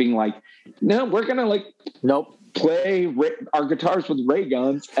 and then being like, no, we're going to play our guitars with ray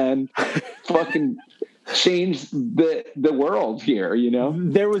guns and fucking change the world here,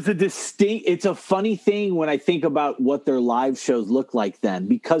 There was it's a funny thing when I think about what their live shows look like then,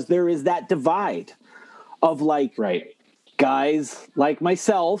 because there is that divide of guys like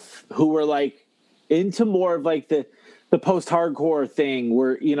myself who were into more of the post-hardcore thing,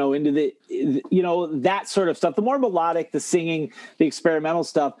 where into the that sort of stuff, the more melodic, the singing, the experimental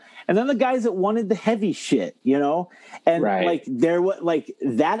stuff, and then the guys that wanted the heavy shit, and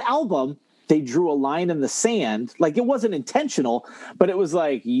that album, they drew a line in the sand. It wasn't intentional, but it was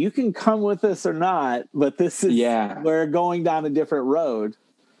you can come with us or not, but this is we're going down a different road.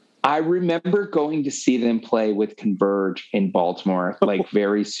 I remember going to see them play with Converge in Baltimore,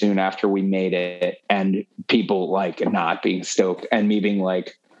 very soon after we made it, and people not being stoked, and me being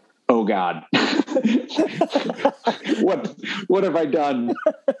like, oh God, what have I done?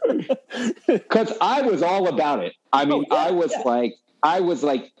 Because I was all about it. I mean,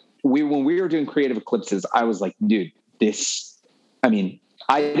 when we were doing Creative Eclipses, I was like, dude,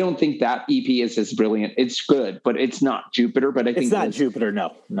 I don't think that EP is as brilliant. It's good, but it's not Jupiter. But I think it's not Jupiter.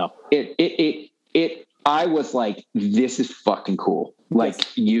 No. I was like, this is fucking cool.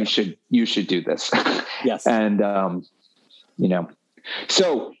 You should do this. Yes. And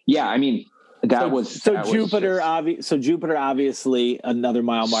so yeah, I mean, Jupiter obviously another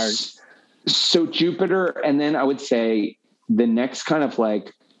mile mark. So Jupiter, and then I would say the next kind of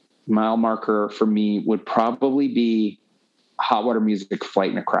mile marker for me would probably be Hot Water Music,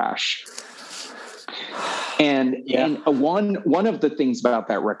 Flight in a Crash. And one of the things about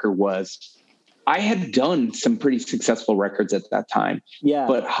that record was I had done some pretty successful records at that time. Yeah.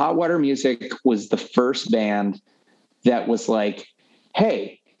 But Hot Water Music was the first band that was like,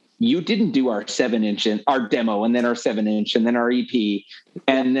 hey, you didn't do our 7-inch and our demo, and then our 7-inch, and then our EP,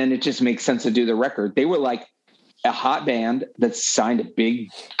 and then it just makes sense to do the record. They were like a hot band that signed a big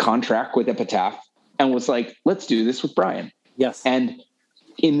contract with Epitaph and was like, let's do this with Brian. Yes. And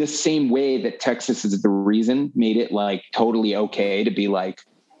in the same way that Texas Is the Reason made it totally okay to be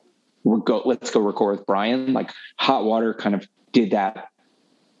let's go record with Brian. Hot Water kind of did that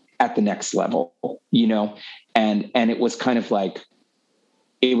at the next level, and it was kind of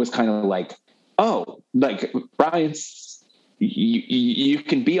Brian's, you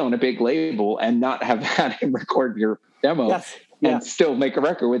can be on a big label and not have had him record your demo and still make a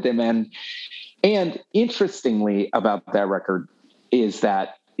record with him. And interestingly about that record is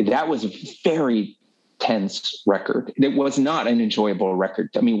that was a very tense record. It was not an enjoyable record.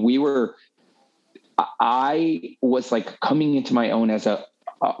 I mean, I was coming into my own as a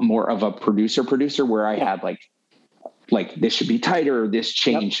more of a producer where I had this should be tighter, this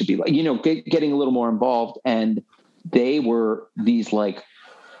change should be getting a little more involved. And they were these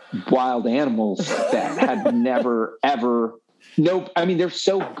wild animals that had never, ever, I mean, they're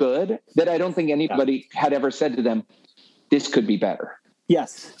so good that I don't think anybody had ever said to them, this could be better.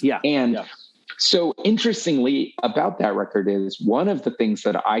 Yes. Yeah. And so interestingly about that record is one of the things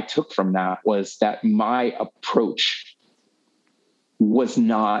that I took from that was that my approach was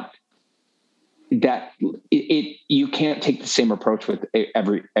not that you can't take the same approach with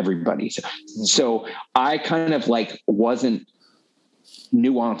everybody. So I kind of like wasn't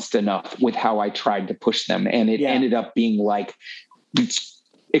nuanced enough with how I tried to push them. And it ended up being like this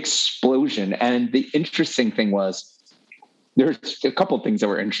explosion. And the interesting thing was there's a couple of things that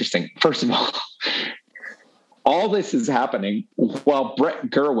were interesting. First of all this is happening while Brett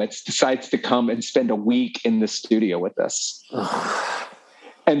Gurewitz decides to come and spend a week in the studio with us.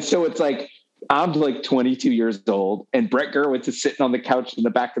 And so it's like, I'm like 22 years old and Brett Gurewitz is sitting on the couch in the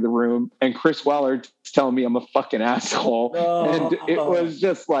back of the room and Chris Wallard is telling me I'm a fucking asshole. And it was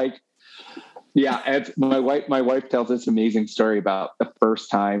just like, it's my wife tells this amazing story about the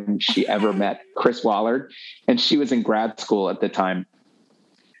first time she ever met Chris Wallard, and she was in grad school at the time.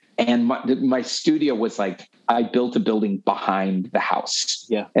 And my studio was like, I built a building behind the house.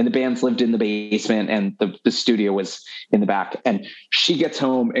 Yeah. And the bands lived in the basement and the studio was in the back. And she gets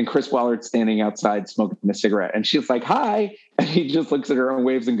home and Chris Wallard's standing outside smoking a cigarette. And she's like, hi. And he just looks at her and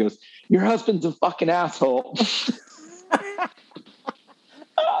waves and goes, your husband's a fucking asshole.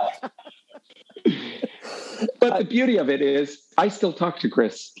 But the beauty of it is I still talk to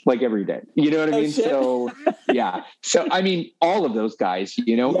Chris like every day. You know what I mean? Shit. So, yeah. So, I mean, all of those guys,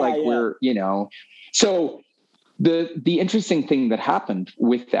 we're, so the interesting thing that happened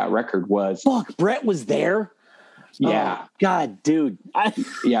with that record was. Fuck, Brett was there? Yeah. Oh, God, dude.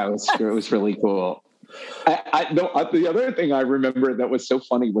 Yeah, it was really cool. The other thing I remember that was so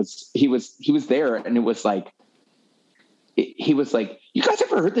funny was he was there and it was like, he was like, you guys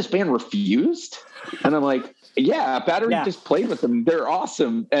ever heard this band Refused? And I'm like, yeah, Battery just played with them. They're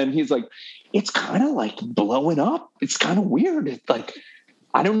awesome. And he's like, it's kind of like blowing up. It's kind of weird. It's like,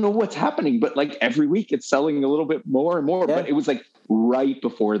 I don't know what's happening, but like every week it's selling a little bit more and more. Yeah. But it was like right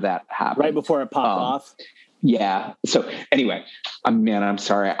before that happened. Right before it popped off. Yeah. So anyway, I'm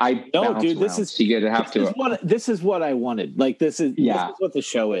sorry. This is what I wanted. Like, this is what the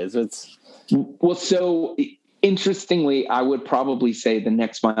show is. So interestingly, I would probably say the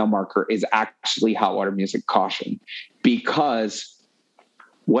next mile marker is actually Hot Water Music Caution, because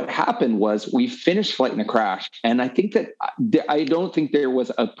what happened was we finished Flight in a Crash. And I think that I don't think there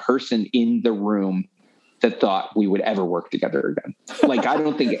was a person in the room that thought we would ever work together again. Like, I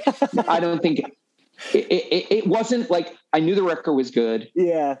don't think it wasn't like, I knew the record was good.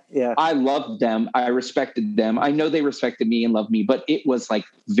 Yeah. Yeah. I loved them. I respected them. I know they respected me and loved me, but it was like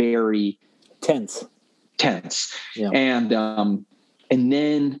very tense. Yeah. And then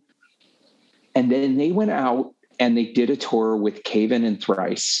they went out and they did a tour with Cave In and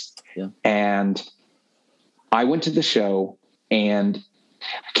Thrice. Yeah. And I went to the show, and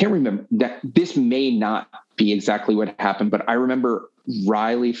I can't remember that this may not be exactly what happened, but I remember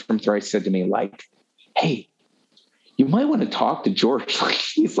Riley from Thrice said to me, like, hey, you might want to talk to George. Like,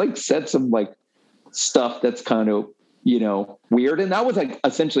 he's like said some like stuff that's kind of, weird. And that was like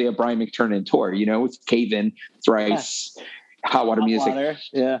essentially a Brian McTernan tour, it's Cave In, Thrice, Hot Water Music.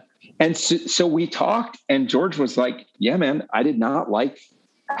 Yeah. And so we talked, and George was like, yeah, man, I did not like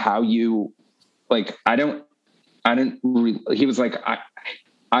how you, like, he was like,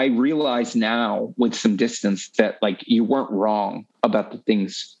 I realize now with some distance that like you weren't wrong about the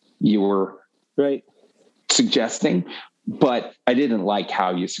things you were suggesting, but I didn't like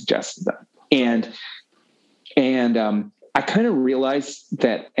how you suggested them. And I kind of realized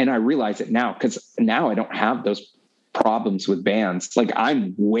that, and I realize it now, because now I don't have those problems with bands. Like,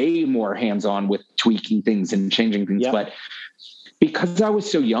 I'm way more hands-on with tweaking things and changing things, but because I was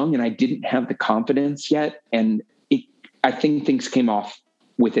so young and I didn't have the confidence yet, and I think things came off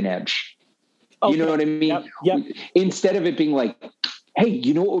with an edge. Okay. You know what I mean? Yep. Instead of it being like, hey,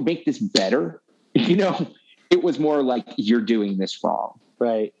 you know what would make this better? It was more like, you're doing this wrong.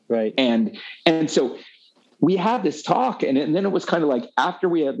 Right. And so we had this talk, and then it was kind of like, after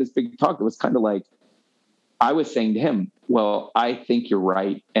we had this big talk, it was kind of like, I was saying to him, well, I think you're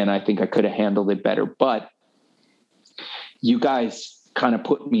right. And I think I could have handled it better, but you guys kind of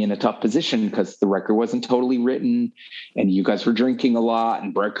put me in a tough position because the record wasn't totally written and you guys were drinking a lot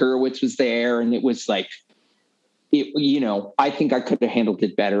and Brett Gurewitz was there. And it was like, I think I could have handled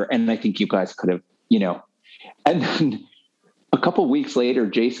it better. And I think you guys could have, and then a couple of weeks later,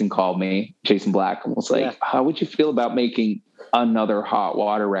 Jason called me, Jason Black, and was like, how would you feel about making another Hot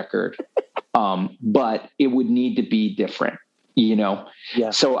Water record? But it would need to be different. you know?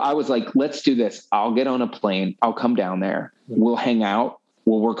 Yeah. So I was like, let's do this. I'll get on a plane. I'll come down there. We'll hang out.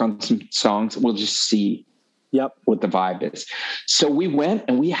 We'll work on some songs. We'll just see what the vibe is. So we went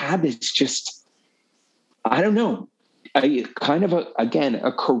and we had this just, I don't know, a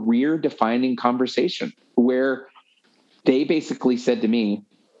career defining conversation where they basically said to me,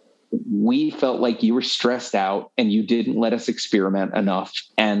 we felt like you were stressed out and you didn't let us experiment enough.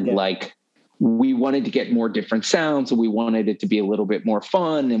 And like, we wanted to get more different sounds and we wanted it to be a little bit more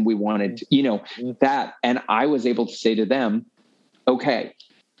fun. And we wanted, that. And I was able to say to them, okay,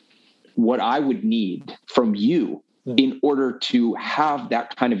 what I would need from you in order to have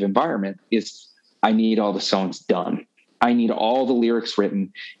that kind of environment is I need all the songs done. I need all the lyrics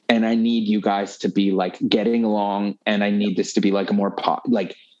written, and I need you guys to be like getting along. And I need this to be like a more pop,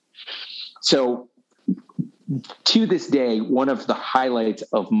 like, so to this day, one of the highlights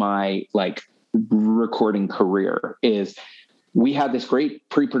of my like recording career is we had this great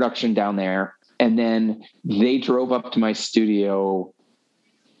pre-production down there, and then they drove up to my studio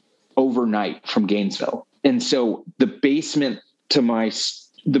overnight from Gainesville. And so the basement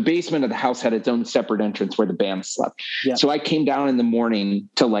of the house had its own separate entrance where the band slept. Yeah. So I came down in the morning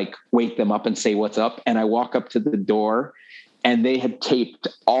to like wake them up and say, what's up? And I walk up to the door and they had taped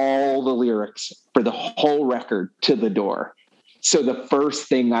all the lyrics for the whole record to the door. So the first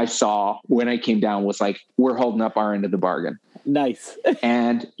thing I saw when I came down was like, we're holding up our end of the bargain. Nice.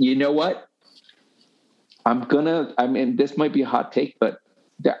 And you know what? This might be a hot take, but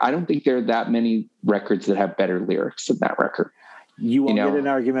I don't think there are that many records that have better lyrics than that record. You won't get an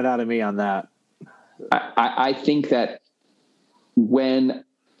argument out of me on that. I think that when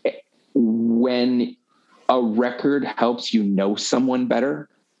a record helps you know someone better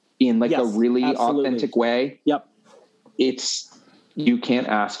in like a really authentic way, you can't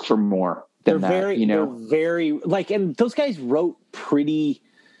ask for more than that. They're very like, and those guys wrote pretty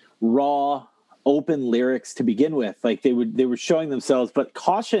raw, open lyrics to begin with. Like they were showing themselves, but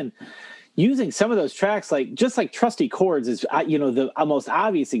Caution using some of those tracks, like just like Trusty Chords is, the most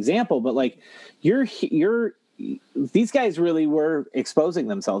obvious example, but like these guys really were exposing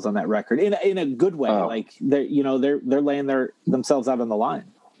themselves on that record in a good way. Like they're laying themselves out on the line.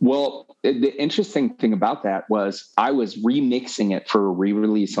 Well, the interesting thing about that was I was remixing it for a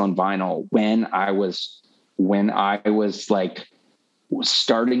re-release on vinyl when I was like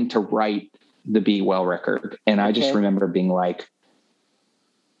starting to write the Be Well record. And I just remember being like,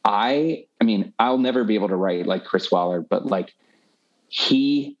 I mean, I'll never be able to write like Chris Waller, but like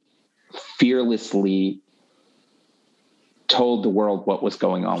he fearlessly told the world what was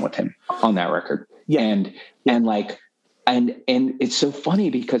going on with him on that record. Yeah. And it's so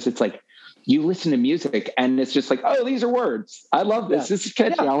funny because it's like, you listen to music and it's just like, oh, these are words. I love this. This is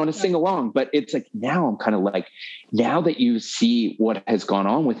catchy. I want to sing along. But it's like, now I'm kind of like, now that you see what has gone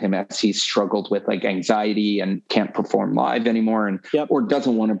on with him as he's struggled with like anxiety and can't perform live anymore and, or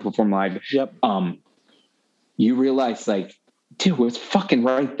doesn't want to perform live. You realize like, dude, it was fucking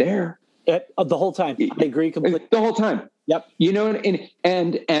right there. The whole time. I agree completely. The whole time. Yep.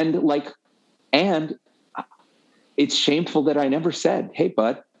 And it's shameful that I never said, hey,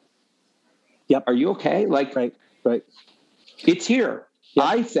 bud, are you okay? Like, right. It's here. Yep.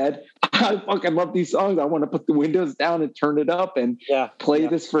 I said, I fucking love these songs. I want to put the windows down and turn it up and play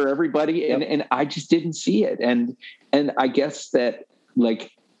this for everybody. And I just didn't see it. And I guess that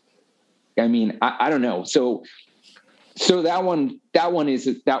like, I mean, I don't know. So that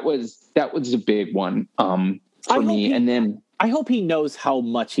was a big one for me. And then I hope he knows how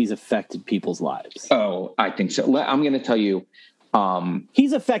much he's affected people's lives. Oh, I think so. I'm going to tell you,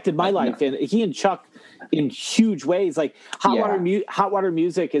 he's affected my life, and he and Chuck in huge ways. Like Hot Water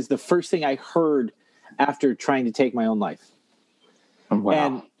Music is the first thing I heard after trying to take my own life.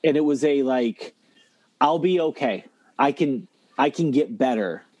 Wow. And it was a like, I'll be okay. I can get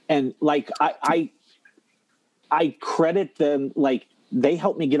better. And like I credit them, like they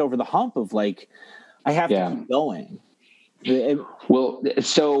helped me get over the hump of like I have to keep going. Well,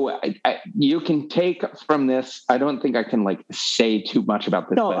 so you can take from this. I don't think I can like say too much about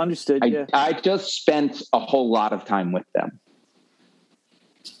this. No, understood. I just spent a whole lot of time with them,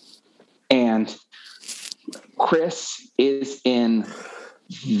 and Chris is in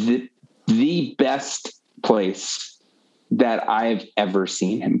the best place that I've ever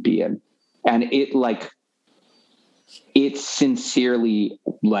seen him be in, and it sincerely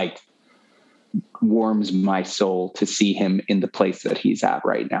like warms my soul to see him in the place that he's at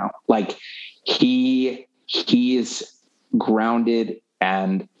right now. Like he is grounded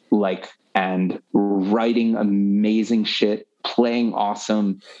and writing amazing shit, playing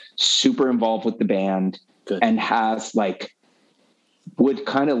awesome, super involved with the band. Good. And has like would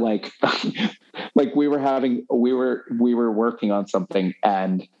kind of like like we were working on something,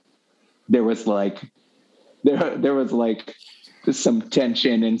 and there was like some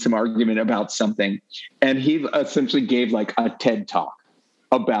tension and some argument about something, and he essentially gave like a TED talk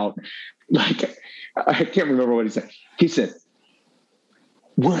about, like, I can't remember what he said. He said,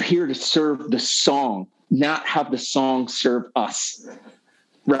 we're here to serve the song, not have the song serve us.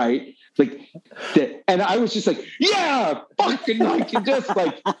 Right? Like that. And I was just like, yeah, fucking, like, just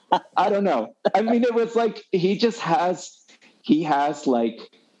like, I don't know. I mean, it was like, he has like,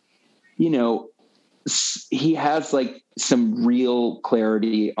 you know, he has like some real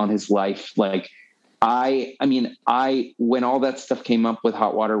clarity on his life. Like when all that stuff came up with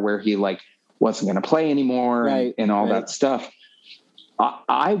Hot Water, where he like wasn't going to play anymore, right, and all that stuff,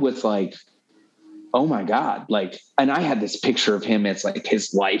 I was like, oh my God. Like, and I had this picture of him as like,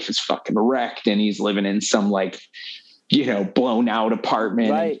 his life is fucking wrecked and he's living in some like, you know, blown out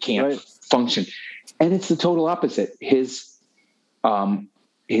apartment, right, and can't function. And it's the total opposite. His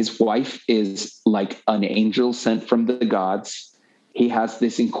wife is like an angel sent from the gods. He has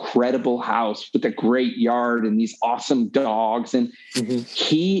this incredible house with a great yard and these awesome dogs. And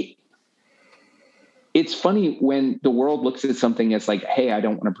it's funny when the world looks at something as like, hey, I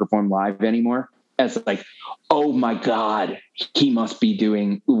don't want to perform live anymore, as like, oh my God, he must be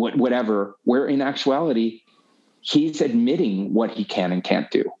doing whatever, where in actuality, he's admitting what he can and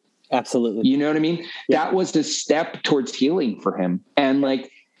can't do. Absolutely. You know what I mean? Yeah. That was a step towards healing for him. And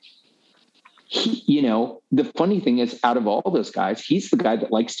like, you know, the funny thing is, out of all those guys, he's the guy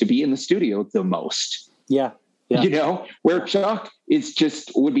that likes to be in the studio the most. Yeah. You know, where Chuck is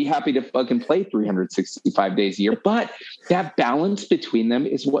just would be happy to fucking play 365 days a year. But that balance between them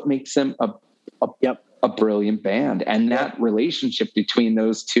is what makes them a brilliant band. And that relationship between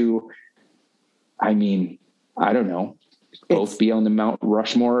those two, I mean, I don't know, both be on the Mount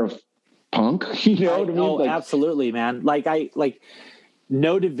Rushmore of punk, you know what I mean? Oh, like, absolutely, man. Like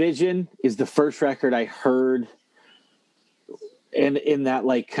No Division is the first record I heard, and in that,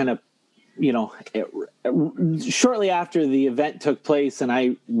 like, kind of, you know, shortly after the event took place and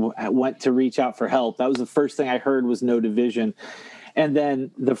I went to reach out for help, that was the first thing I heard was No Division. And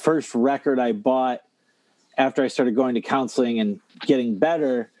then the first record I bought after I started going to counseling and getting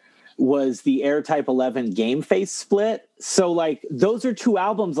better was the Airtype 11 Game Face split. So like, those are two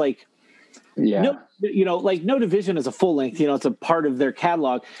albums, like, No Division is a full length, you know, it's a part of their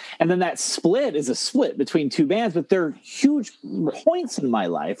catalog. And then that split is a split between two bands, but they're huge points in my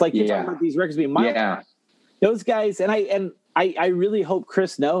life. Like, you're talking about these records being my those guys. And I really hope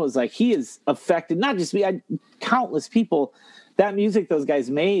Chris knows, like, he is affected, not just me, countless people. That music those guys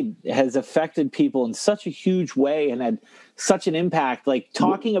made has affected people in such a huge way and had such an impact, like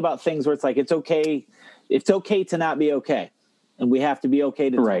talking about things where it's like, it's okay to not be okay. And we have to be okay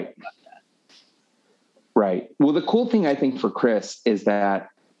to talk about that. Right. Well, the cool thing I think for Chris is that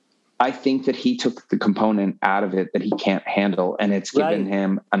I think that he took the component out of it that he can't handle, and it's given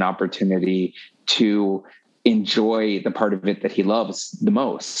him an opportunity to enjoy the part of it that he loves the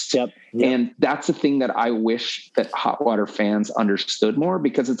most. Yep. And that's the thing that I wish that Hot Water fans understood more,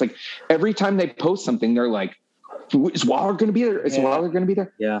 because it's like every time they post something, they're like, is Waller going to be there? Is Waller going to be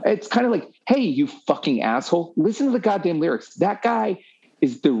there? Yeah. It's kind of like, hey, you fucking asshole, listen to the goddamn lyrics. That guy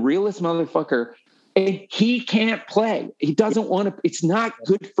is the realest motherfucker. And he can't play. He doesn't want to. It's not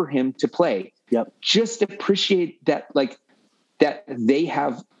good for him to play. Yep. Just appreciate that, like, that they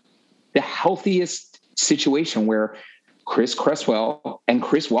have the healthiest situation where Chris Cresswell and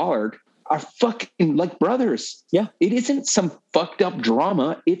Chris Wallard are fucking like brothers. Yeah. It isn't some fucked up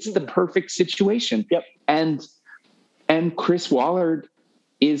drama. It's the perfect situation. Yep. And Chris Wallard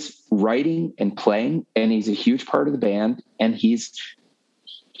is writing and playing, and he's a huge part of the band, and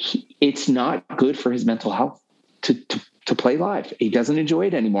it's not good for his mental health to play live. He doesn't enjoy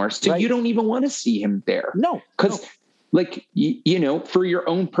it anymore. So you don't even want to see him there. No. Because like, you know, for your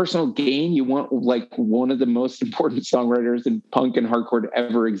own personal gain, you want like one of the most important songwriters in punk and hardcore to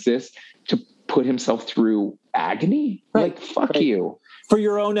ever exist to put himself through agony. Like, fuck you. For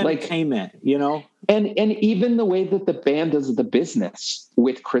your own entertainment, you know? And even the way that the band does the business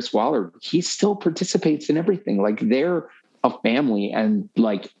with Chris Waller, he still participates in everything. Like, they're a family, and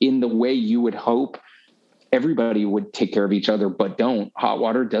like, in the way you would hope everybody would take care of each other, but don't. Hot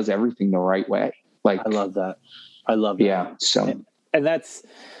Water does everything the right way. Like, I love that. Yeah. So, and that's,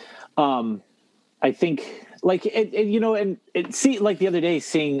 I think, like, you know, and see, like the other day,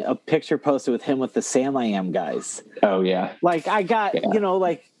 seeing a picture posted with him with the Sam I Am guys. Oh yeah. Like, I got, you know,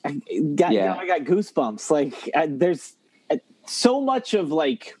 like, I got goosebumps. Like, there's so much of,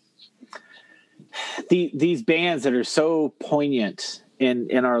 like, these bands that are so poignant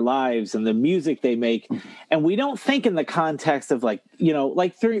in our lives and the music they make, and we don't think in the context of like, you know,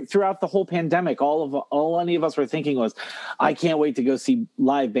 like throughout the whole pandemic, all any of us were thinking was, I can't wait to go see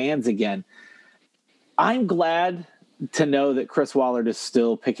live bands again. I'm glad to know that Chris Wallard is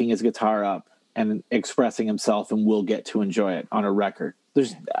still picking his guitar up and expressing himself, and we'll get to enjoy it on a record.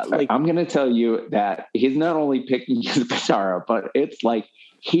 There's like, I'm going to tell you that he's not only picking his guitar up, but it's like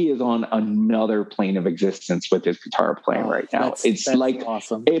he is on another plane of existence with his guitar playing right now. It's like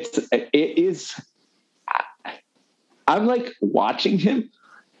awesome. It is. I'm like watching him.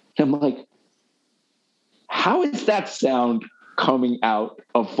 And I'm like, how is that sound coming out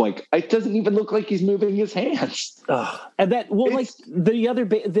of like? It doesn't even look like he's moving his hands. And that like the other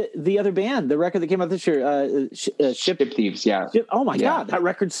band, the record that came out this year, Ship Thieves. Yeah. Oh my God, that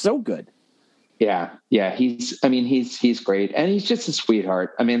record's so good. Yeah. He's great. And he's just a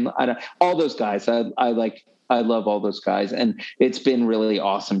sweetheart. I mean, all those guys, I love all those guys. And it's been really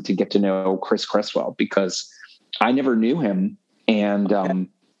awesome to get to know Chris Cresswell because I never knew him. And,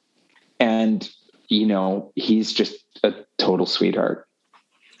 you know, he's just a total sweetheart.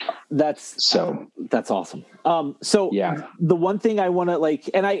 That's awesome. So the one thing I want to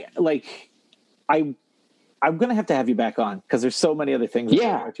I'm going to have you back on because there's so many other things I want to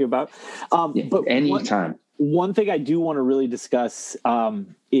talk to you about. But anytime. One thing I do want to really discuss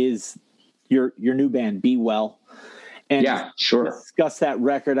is your new band, Be Well. And discuss that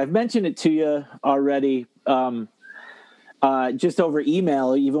record. I've mentioned it to you already, just over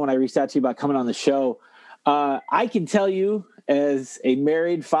email, even when I reached out to you about coming on the show. I can tell you as a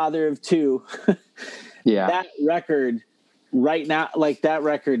married father of two, that record right now, like that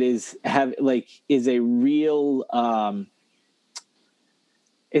record is a real,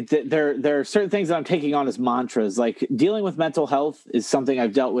 there are certain things that I'm taking on as mantras, like dealing with mental health is something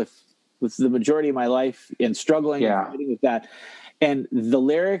I've dealt with the majority of my life and struggling and fighting with that. And the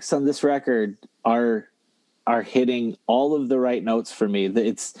lyrics on this record are hitting all of the right notes for me.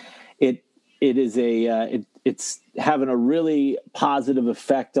 It's having a really positive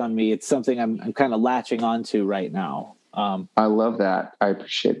effect on me. It's something I'm kind of latching onto right now. I love that. I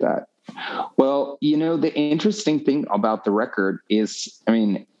appreciate that. Well, you know, the interesting thing about the record is, I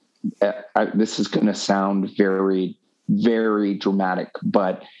mean, this is going to sound very, very dramatic,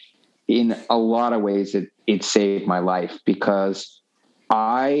 but in a lot of ways it saved my life because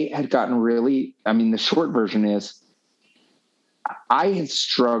I had gotten really, I mean, the short version is I had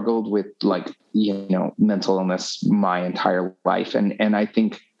struggled with mental illness my entire life. And I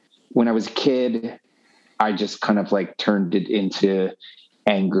think when I was a kid, I just kind of like turned it into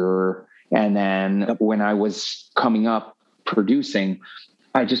anger. And then when I was coming up producing,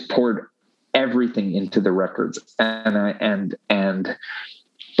 I just poured everything into the records.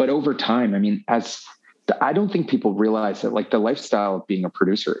 But over time, I mean, I don't think people realize that like the lifestyle of being a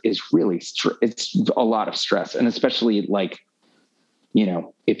producer is really, it's a lot of stress. And especially like, you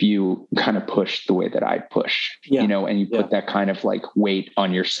know, if you kind of push the way that I push, you know, and you put that kind of like weight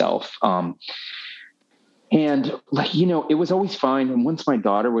on yourself. And like, you know, it was always fine. And once my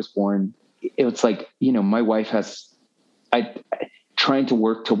daughter was born, it was like, you know, my wife trying to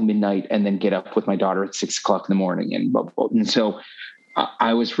work till midnight and then get up with my daughter at 6 o'clock in the morning and blah, blah, blah. And so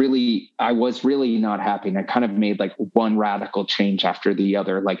I was really not happy. And I kind of made like one radical change after the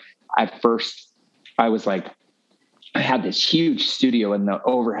other. Like at first I was like, I had this huge studio and the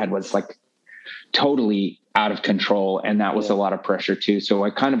overhead was like totally out of control. And that was a lot of pressure too. So I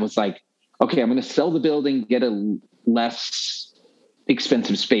kind of was like, okay, I'm going to sell the building, get a less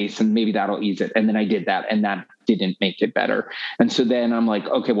expensive space, and maybe that'll ease it. And then I did that, and that didn't make it better. And so then I'm like,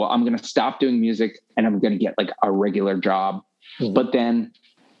 okay, well, I'm going to stop doing music and I'm going to get like a regular job. Mm-hmm. But then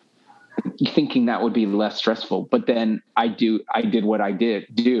thinking that would be less stressful. But then I did what I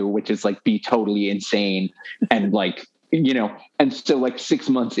do, which is like be totally insane. And like, you know, and so like 6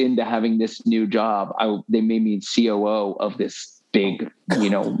 months into having this new job, they made me COO of this big, you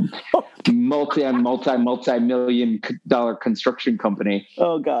know, multi-million dollar construction company.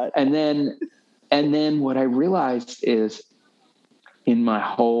 Oh God. And then what I realized is in my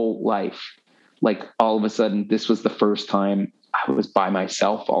whole life, like all of a sudden, this was the first time I was by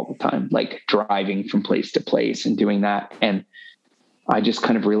myself all the time, like driving from place to place and doing that. And I just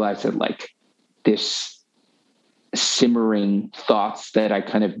kind of realized that like this simmering thoughts that I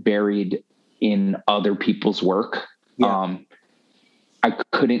kind of buried in other people's work, I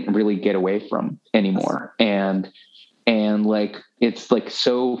couldn't really get away from anymore. And like, it's like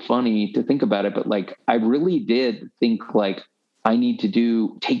so funny to think about it, but like, I really did think like I need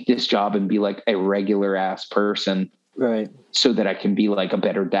to take this job and be like a regular ass person Right. So that I can be like a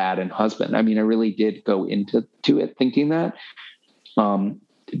better dad and husband. I mean, I really did go into it thinking that.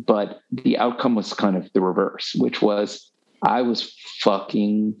 But the outcome was kind of the reverse, which was I was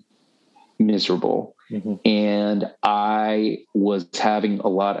fucking miserable. Mm-hmm. And I was having a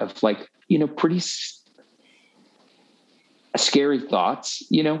lot of like, pretty scary thoughts,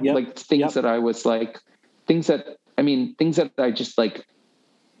 like things that I was like, things that I just like,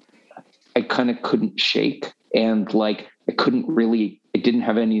 I kind of couldn't shake. And like, I didn't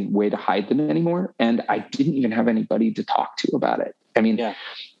have any way to hide them anymore. And I didn't even have anybody to talk to about it. I mean,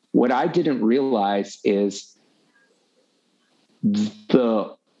 what I didn't realize is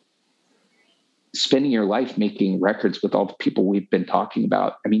the spending your life making records with all the people we've been talking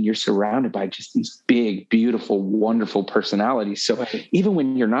about. I mean, you're surrounded by just these big, beautiful, wonderful personalities. So even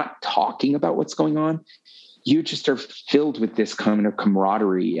when you're not talking about what's going on, you just are filled with this kind of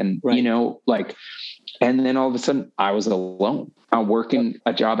camaraderie and, and then all of a sudden I was alone. I'm working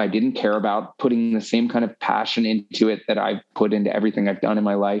a job I didn't care about, putting the same kind of passion into it that I've put into everything I've done in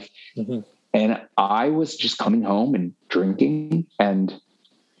my life. Mm-hmm. And I was just coming home and drinking and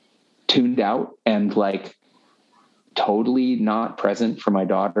tuned out and like totally not present for my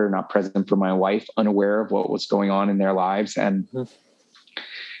daughter, not present for my wife, unaware of what was going on in their lives, and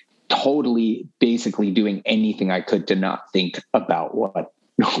totally basically doing anything I could to not think about what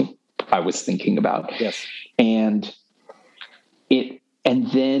I was thinking about. Yes. And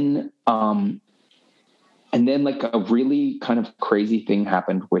then like a really kind of crazy thing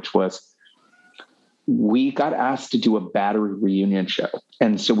happened, which was we got asked to do a Battery reunion show.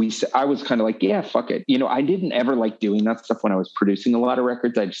 And so I was kind of like, yeah, fuck it. I didn't ever like doing that stuff when I was producing a lot of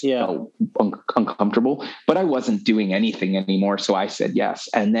records. I just felt uncomfortable, but I wasn't doing anything anymore. So I said yes.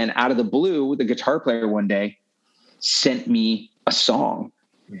 And then out of the blue, the guitar player one day sent me a song.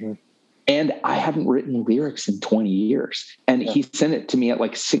 Mm-hmm. And I hadn't written lyrics in 20 years. And he sent it to me at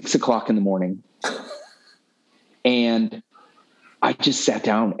like 6:00 in the morning. And I just sat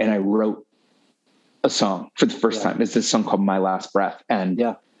down and I wrote a song for the first time. It's this song called My Last Breath. And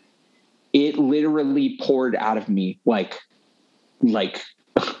it literally poured out of me like, like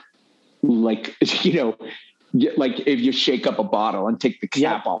if you shake up a bottle and take the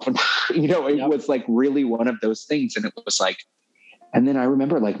cap off and, it was like really one of those things. And it was like, and then I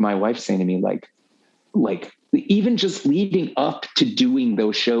remember like my wife saying to me, like even just leading up to doing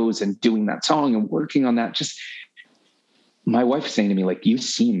those shows and doing that song and working on that, just my wife saying to me, like, you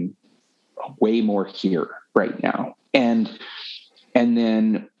seem way more here right now. And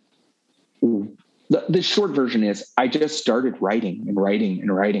then the short version is I just started writing. And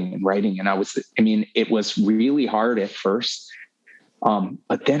it was really hard at first.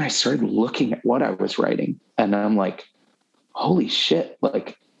 But then I started looking at what I was writing and I'm like, holy shit.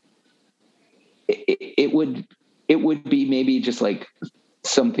 Like it would be maybe just like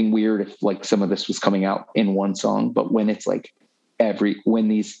something weird if like some of this was coming out in one song, but when it's like when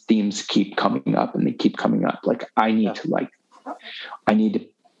these themes keep coming up and they keep coming up, like I need to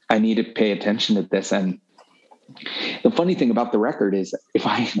pay attention to this. And the funny thing about the record is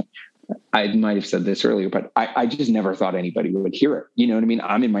I might have said this earlier, but I just never thought anybody would hear it. You know what I mean?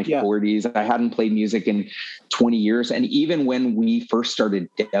 I'm in my 40s. I hadn't played music in 20 years. And even when we first started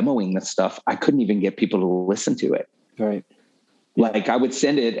demoing this stuff, I couldn't even get people to listen to it. Right. Like I would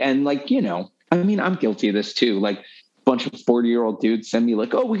send it and like, I'm guilty of this too. Like a bunch of 40-year-old dudes send me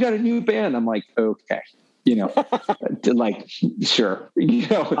like, oh, we got a new band. I'm like, okay, like, sure,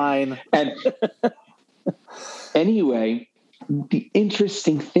 fine. And anyway, the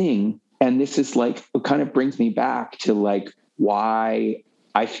interesting thing, and this is like, it kind of brings me back to like why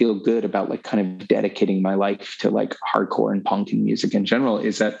I feel good about like kind of dedicating my life to like hardcore and punk and music in general,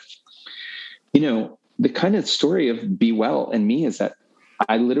 is that, the kind of story of Be Well and me is that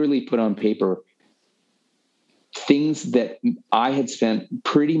I literally put on paper things that I had spent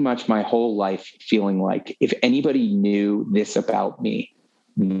pretty much my whole life feeling like if anybody knew this about me,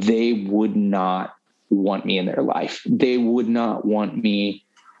 they would not want me in their life. They would not want me.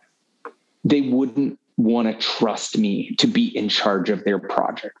 They wouldn't want to trust me to be in charge of their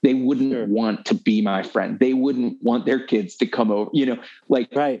project. They wouldn't want to be my friend. They wouldn't want their kids to come over, like,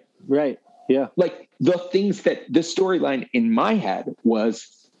 right. Yeah. Like the things that the storyline in my head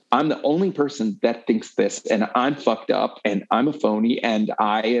was, I'm the only person that thinks this and I'm fucked up and I'm a phony and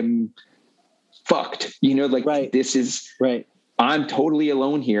I am fucked, this is right. I'm totally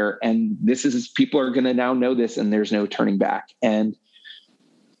alone here. And people are going to now know this and there's no turning back. And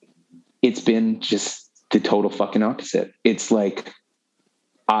it's been just the total fucking opposite. It's like,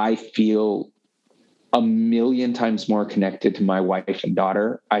 I feel a million times more connected to my wife and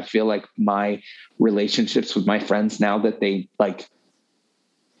daughter. I feel like my relationships with my friends now that they like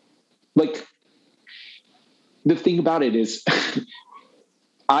the thing about it is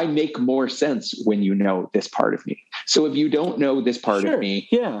I make more sense when you know this part of me. So if you don't know this part of me,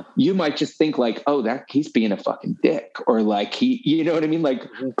 you might just think like, oh, that he's being a fucking dick, or like he, you know what I mean? Like,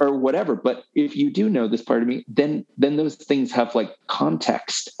 or whatever. But if you do know this part of me, then those things have like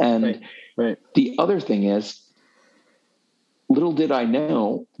context. And the other thing is, little did I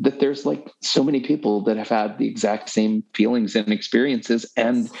know that there's like so many people that have had the exact same feelings and experiences.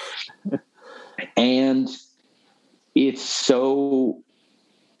 And it's so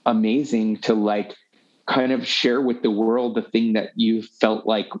amazing to like kind of share with the world the thing that you felt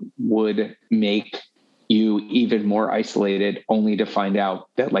like would make you even more isolated, only to find out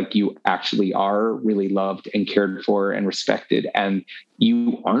that like you actually are really loved and cared for and respected, and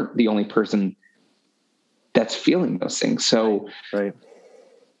you aren't the only person that's feeling those things. So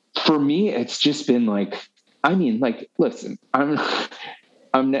for me, it's just been like, I mean, like, listen, I'm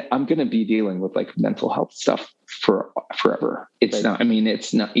going to be dealing with like mental health stuff for forever. It's not, I mean,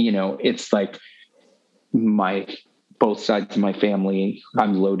 it's not, you know, it's like both sides of my family,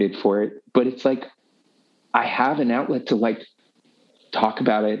 I'm loaded for it, but it's like, I have an outlet to like talk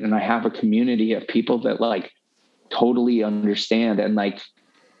about it. And I have a community of people that like totally understand, and like,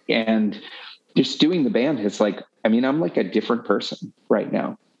 and just doing the band is like, I mean, I'm like a different person right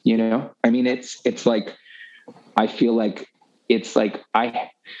now, you know? I mean, it's like, I feel like it's like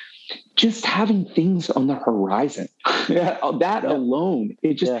just having things on the horizon, that alone,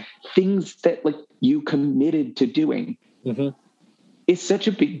 it just things that like you committed to doing. It's such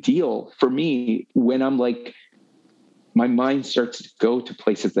a big deal for me when I'm like, my mind starts to go to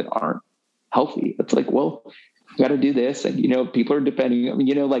places that aren't healthy. It's like, well, got to do this. And, you know, people are depending on me,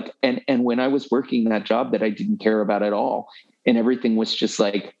 you know, like, and when I was working that job that I didn't care about at all, and everything was just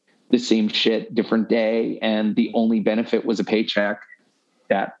like the same shit, different day. And the only benefit was a paycheck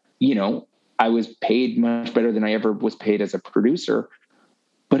that, you know, I was paid much better than I ever was paid as a producer,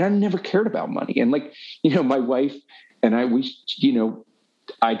 but I never cared about money. And like, you know, my wife and I, you know,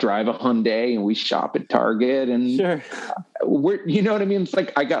 I drive a Hyundai and we shop at Target, and we're, you know what I mean? It's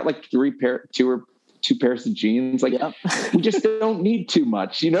like, I got like two pairs of jeans. Like we just don't need too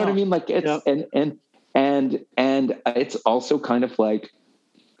much, you know what I mean? Like it's, and it's also kind of like,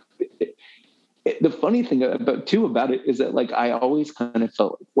 the funny thing about it is that like, I always kind of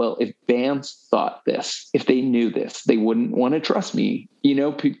felt, well, if bands thought this, if they knew this, they wouldn't want to trust me, you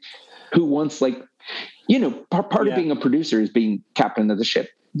know, who wants like, you know, part of being a producer is being captain of the ship.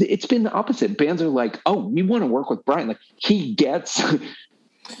 It's been the opposite. Bands are like, oh, we want to work with Brian. Like he gets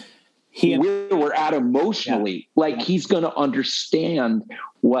where we're at emotionally, like he's going to understand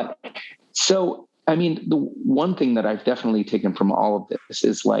what. So, I mean, the one thing that I've definitely taken from all of this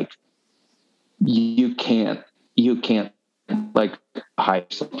is like, you can't like hide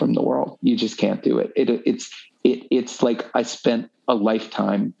yourself from the world. You just can't do it. It's like I spent a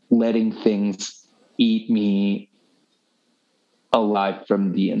lifetime letting things eat me alive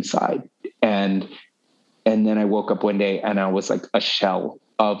from the inside. And then I woke up one day and I was like a shell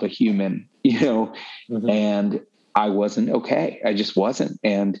of a human, you know, and I wasn't okay. I just wasn't.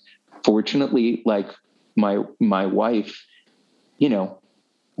 And fortunately, like my wife, you know,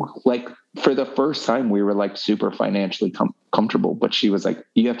 like for the first time we were like super financially comfortable, but she was like,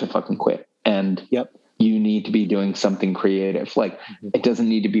 you have to fucking quit. And you need to be doing something creative. Like it doesn't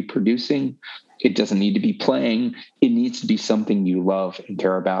need to be producing. It doesn't need to be playing. It needs to be something you love and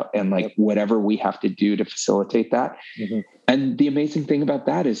care about. And like whatever we have to do to facilitate that. And the amazing thing about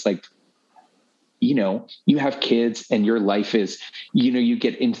that is like, you know, you have kids and your life is, you know, you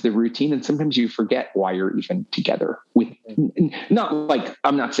get into the routine and sometimes you forget why you're even together with, not like,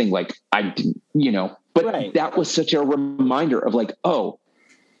 I'm not saying like I didn't, you know, but that was such a reminder of like, oh,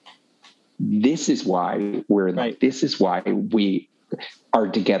 this is why we're like, this is why we are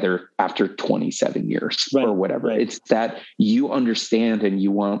together after 27 years or whatever. It's that you understand and you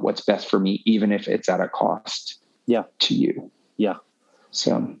want what's best for me, even if it's at a cost to you.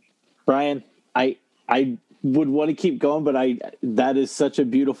 So Brian, I would want to keep going, but that is such a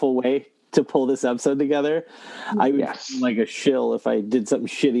beautiful way to pull this episode together. I would feel like a shill if I did something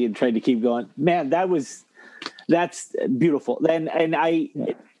shitty and tried to keep going. Man, that's beautiful. And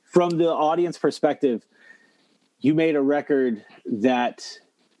from the audience perspective, you made a record that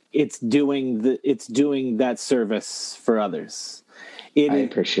it's doing that service for others. I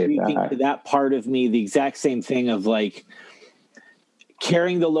appreciate that. To that part of me, the exact same thing of like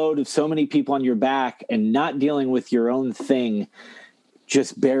carrying the load of so many people on your back and not dealing with your own thing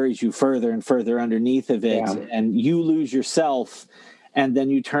just buries you further and further underneath of it, and you lose yourself, and then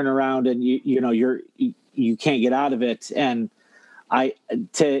you turn around and you can't get out of it. And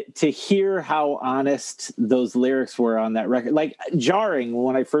to hear how honest those lyrics were on that record, like jarring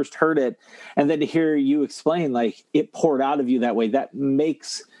when I first heard it, and then to hear you explain like it poured out of you that way, that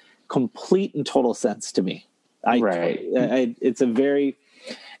makes complete and total sense to me.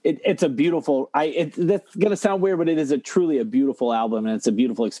 It's a beautiful, that's going to sound weird, but it is truly a beautiful album, and it's a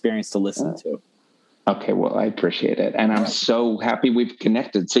beautiful experience to listen to. Okay. Well, I appreciate it. And I'm so happy we've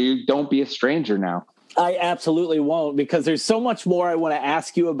connected. So you don't be a stranger now. I absolutely won't, because there's so much more I want to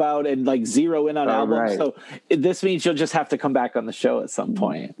ask you about and like zero in on albums. Right. So this means you'll just have to come back on the show at some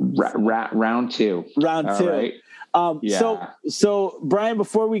point. Round two. Round two. Right. So Brian,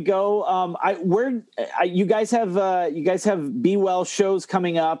 before we go, you guys have Be Well shows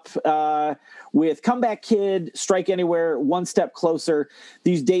coming up with Comeback Kid, Strike Anywhere, One Step Closer.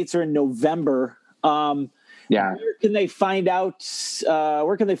 These dates are in November. Where can they find out?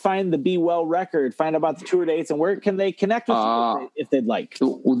 Where can they find the Be Well record? Find out about the tour dates, and where can they connect with you if they'd like?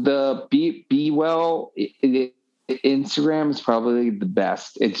 The Be Well Instagram is probably the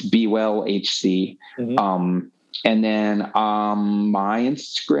best. It's Be Well HC. Mm-hmm. And then my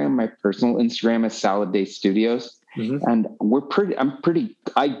Instagram, my personal Instagram is Salad Day Studios, and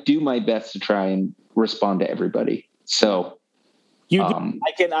I do my best to try and respond to everybody. So. You do.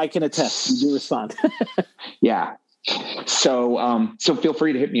 I can attest. You do respond. Yeah. So feel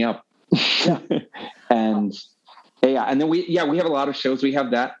free to hit me up. And then we have a lot of shows. We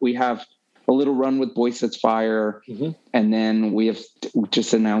have that. We have a little run with Boys That's Fire. Mm-hmm. And then we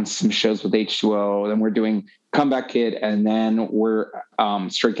just announced some shows with H2O. Then we're doing Comeback Kid, and then we're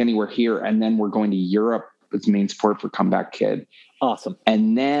Strike Anywhere here, and then we're going to Europe as main support for Comeback Kid. Awesome.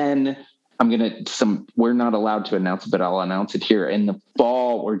 And then we're not allowed to announce it, but I'll announce it here. In the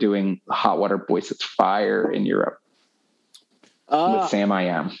fall, we're doing Hot Water Boys That's Fire in Europe with Sam I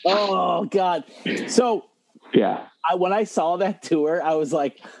Am. Oh God. So yeah, when I saw that tour, I was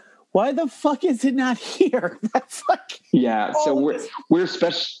like, why the fuck is it not here? That's like, so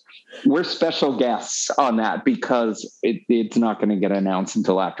we're special guests on that because it's not going to get announced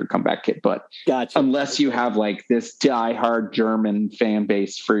until after Comeback Kid. But gotcha. Unless you have like this diehard German fan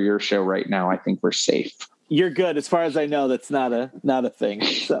base for your show right now, I think we're safe. You're good. As far as I know, that's not a thing.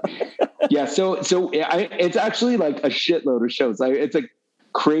 So. Yeah. So it's actually like a shitload of shows. It's like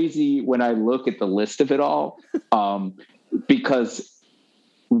crazy when I look at the list of it all, because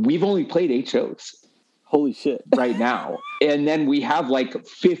we've only played 8 shows. Holy shit. Right now. And then we have like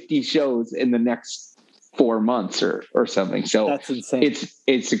 50 shows in the next 4 months or something. So that's insane.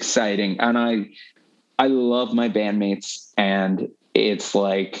 It's exciting. And I love my bandmates, and it's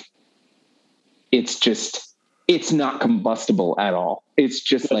like, it's not combustible at all. It's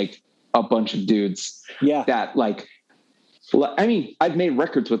just like a bunch of dudes that like, I mean, I've made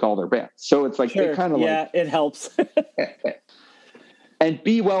records with all their bands. So it's like, they kind of it helps. And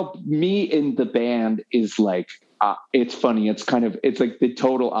Be Well, me in the band is like, it's funny. It's like the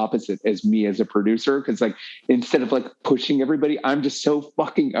total opposite as me as a producer. Cause like, instead of like pushing everybody, I'm just so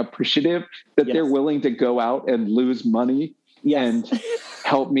fucking appreciative that they're willing to go out and lose money and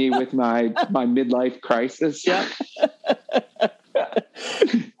help me with my midlife crisis. Yeah.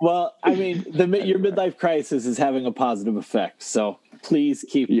 Well, I mean, your midlife crisis is having a positive effect. So please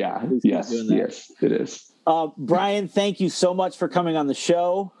keep doing that. Yes, it is. Brian, thank you so much for coming on the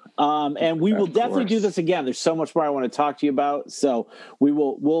show. And we will definitely do this again. There's so much more I want to talk to you about. So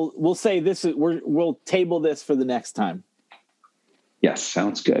we'll say this is, we'll table this for the next time. Yes.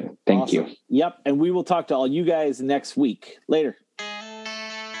 Sounds good. Thank you. Yep. And we will talk to all you guys next week. Later.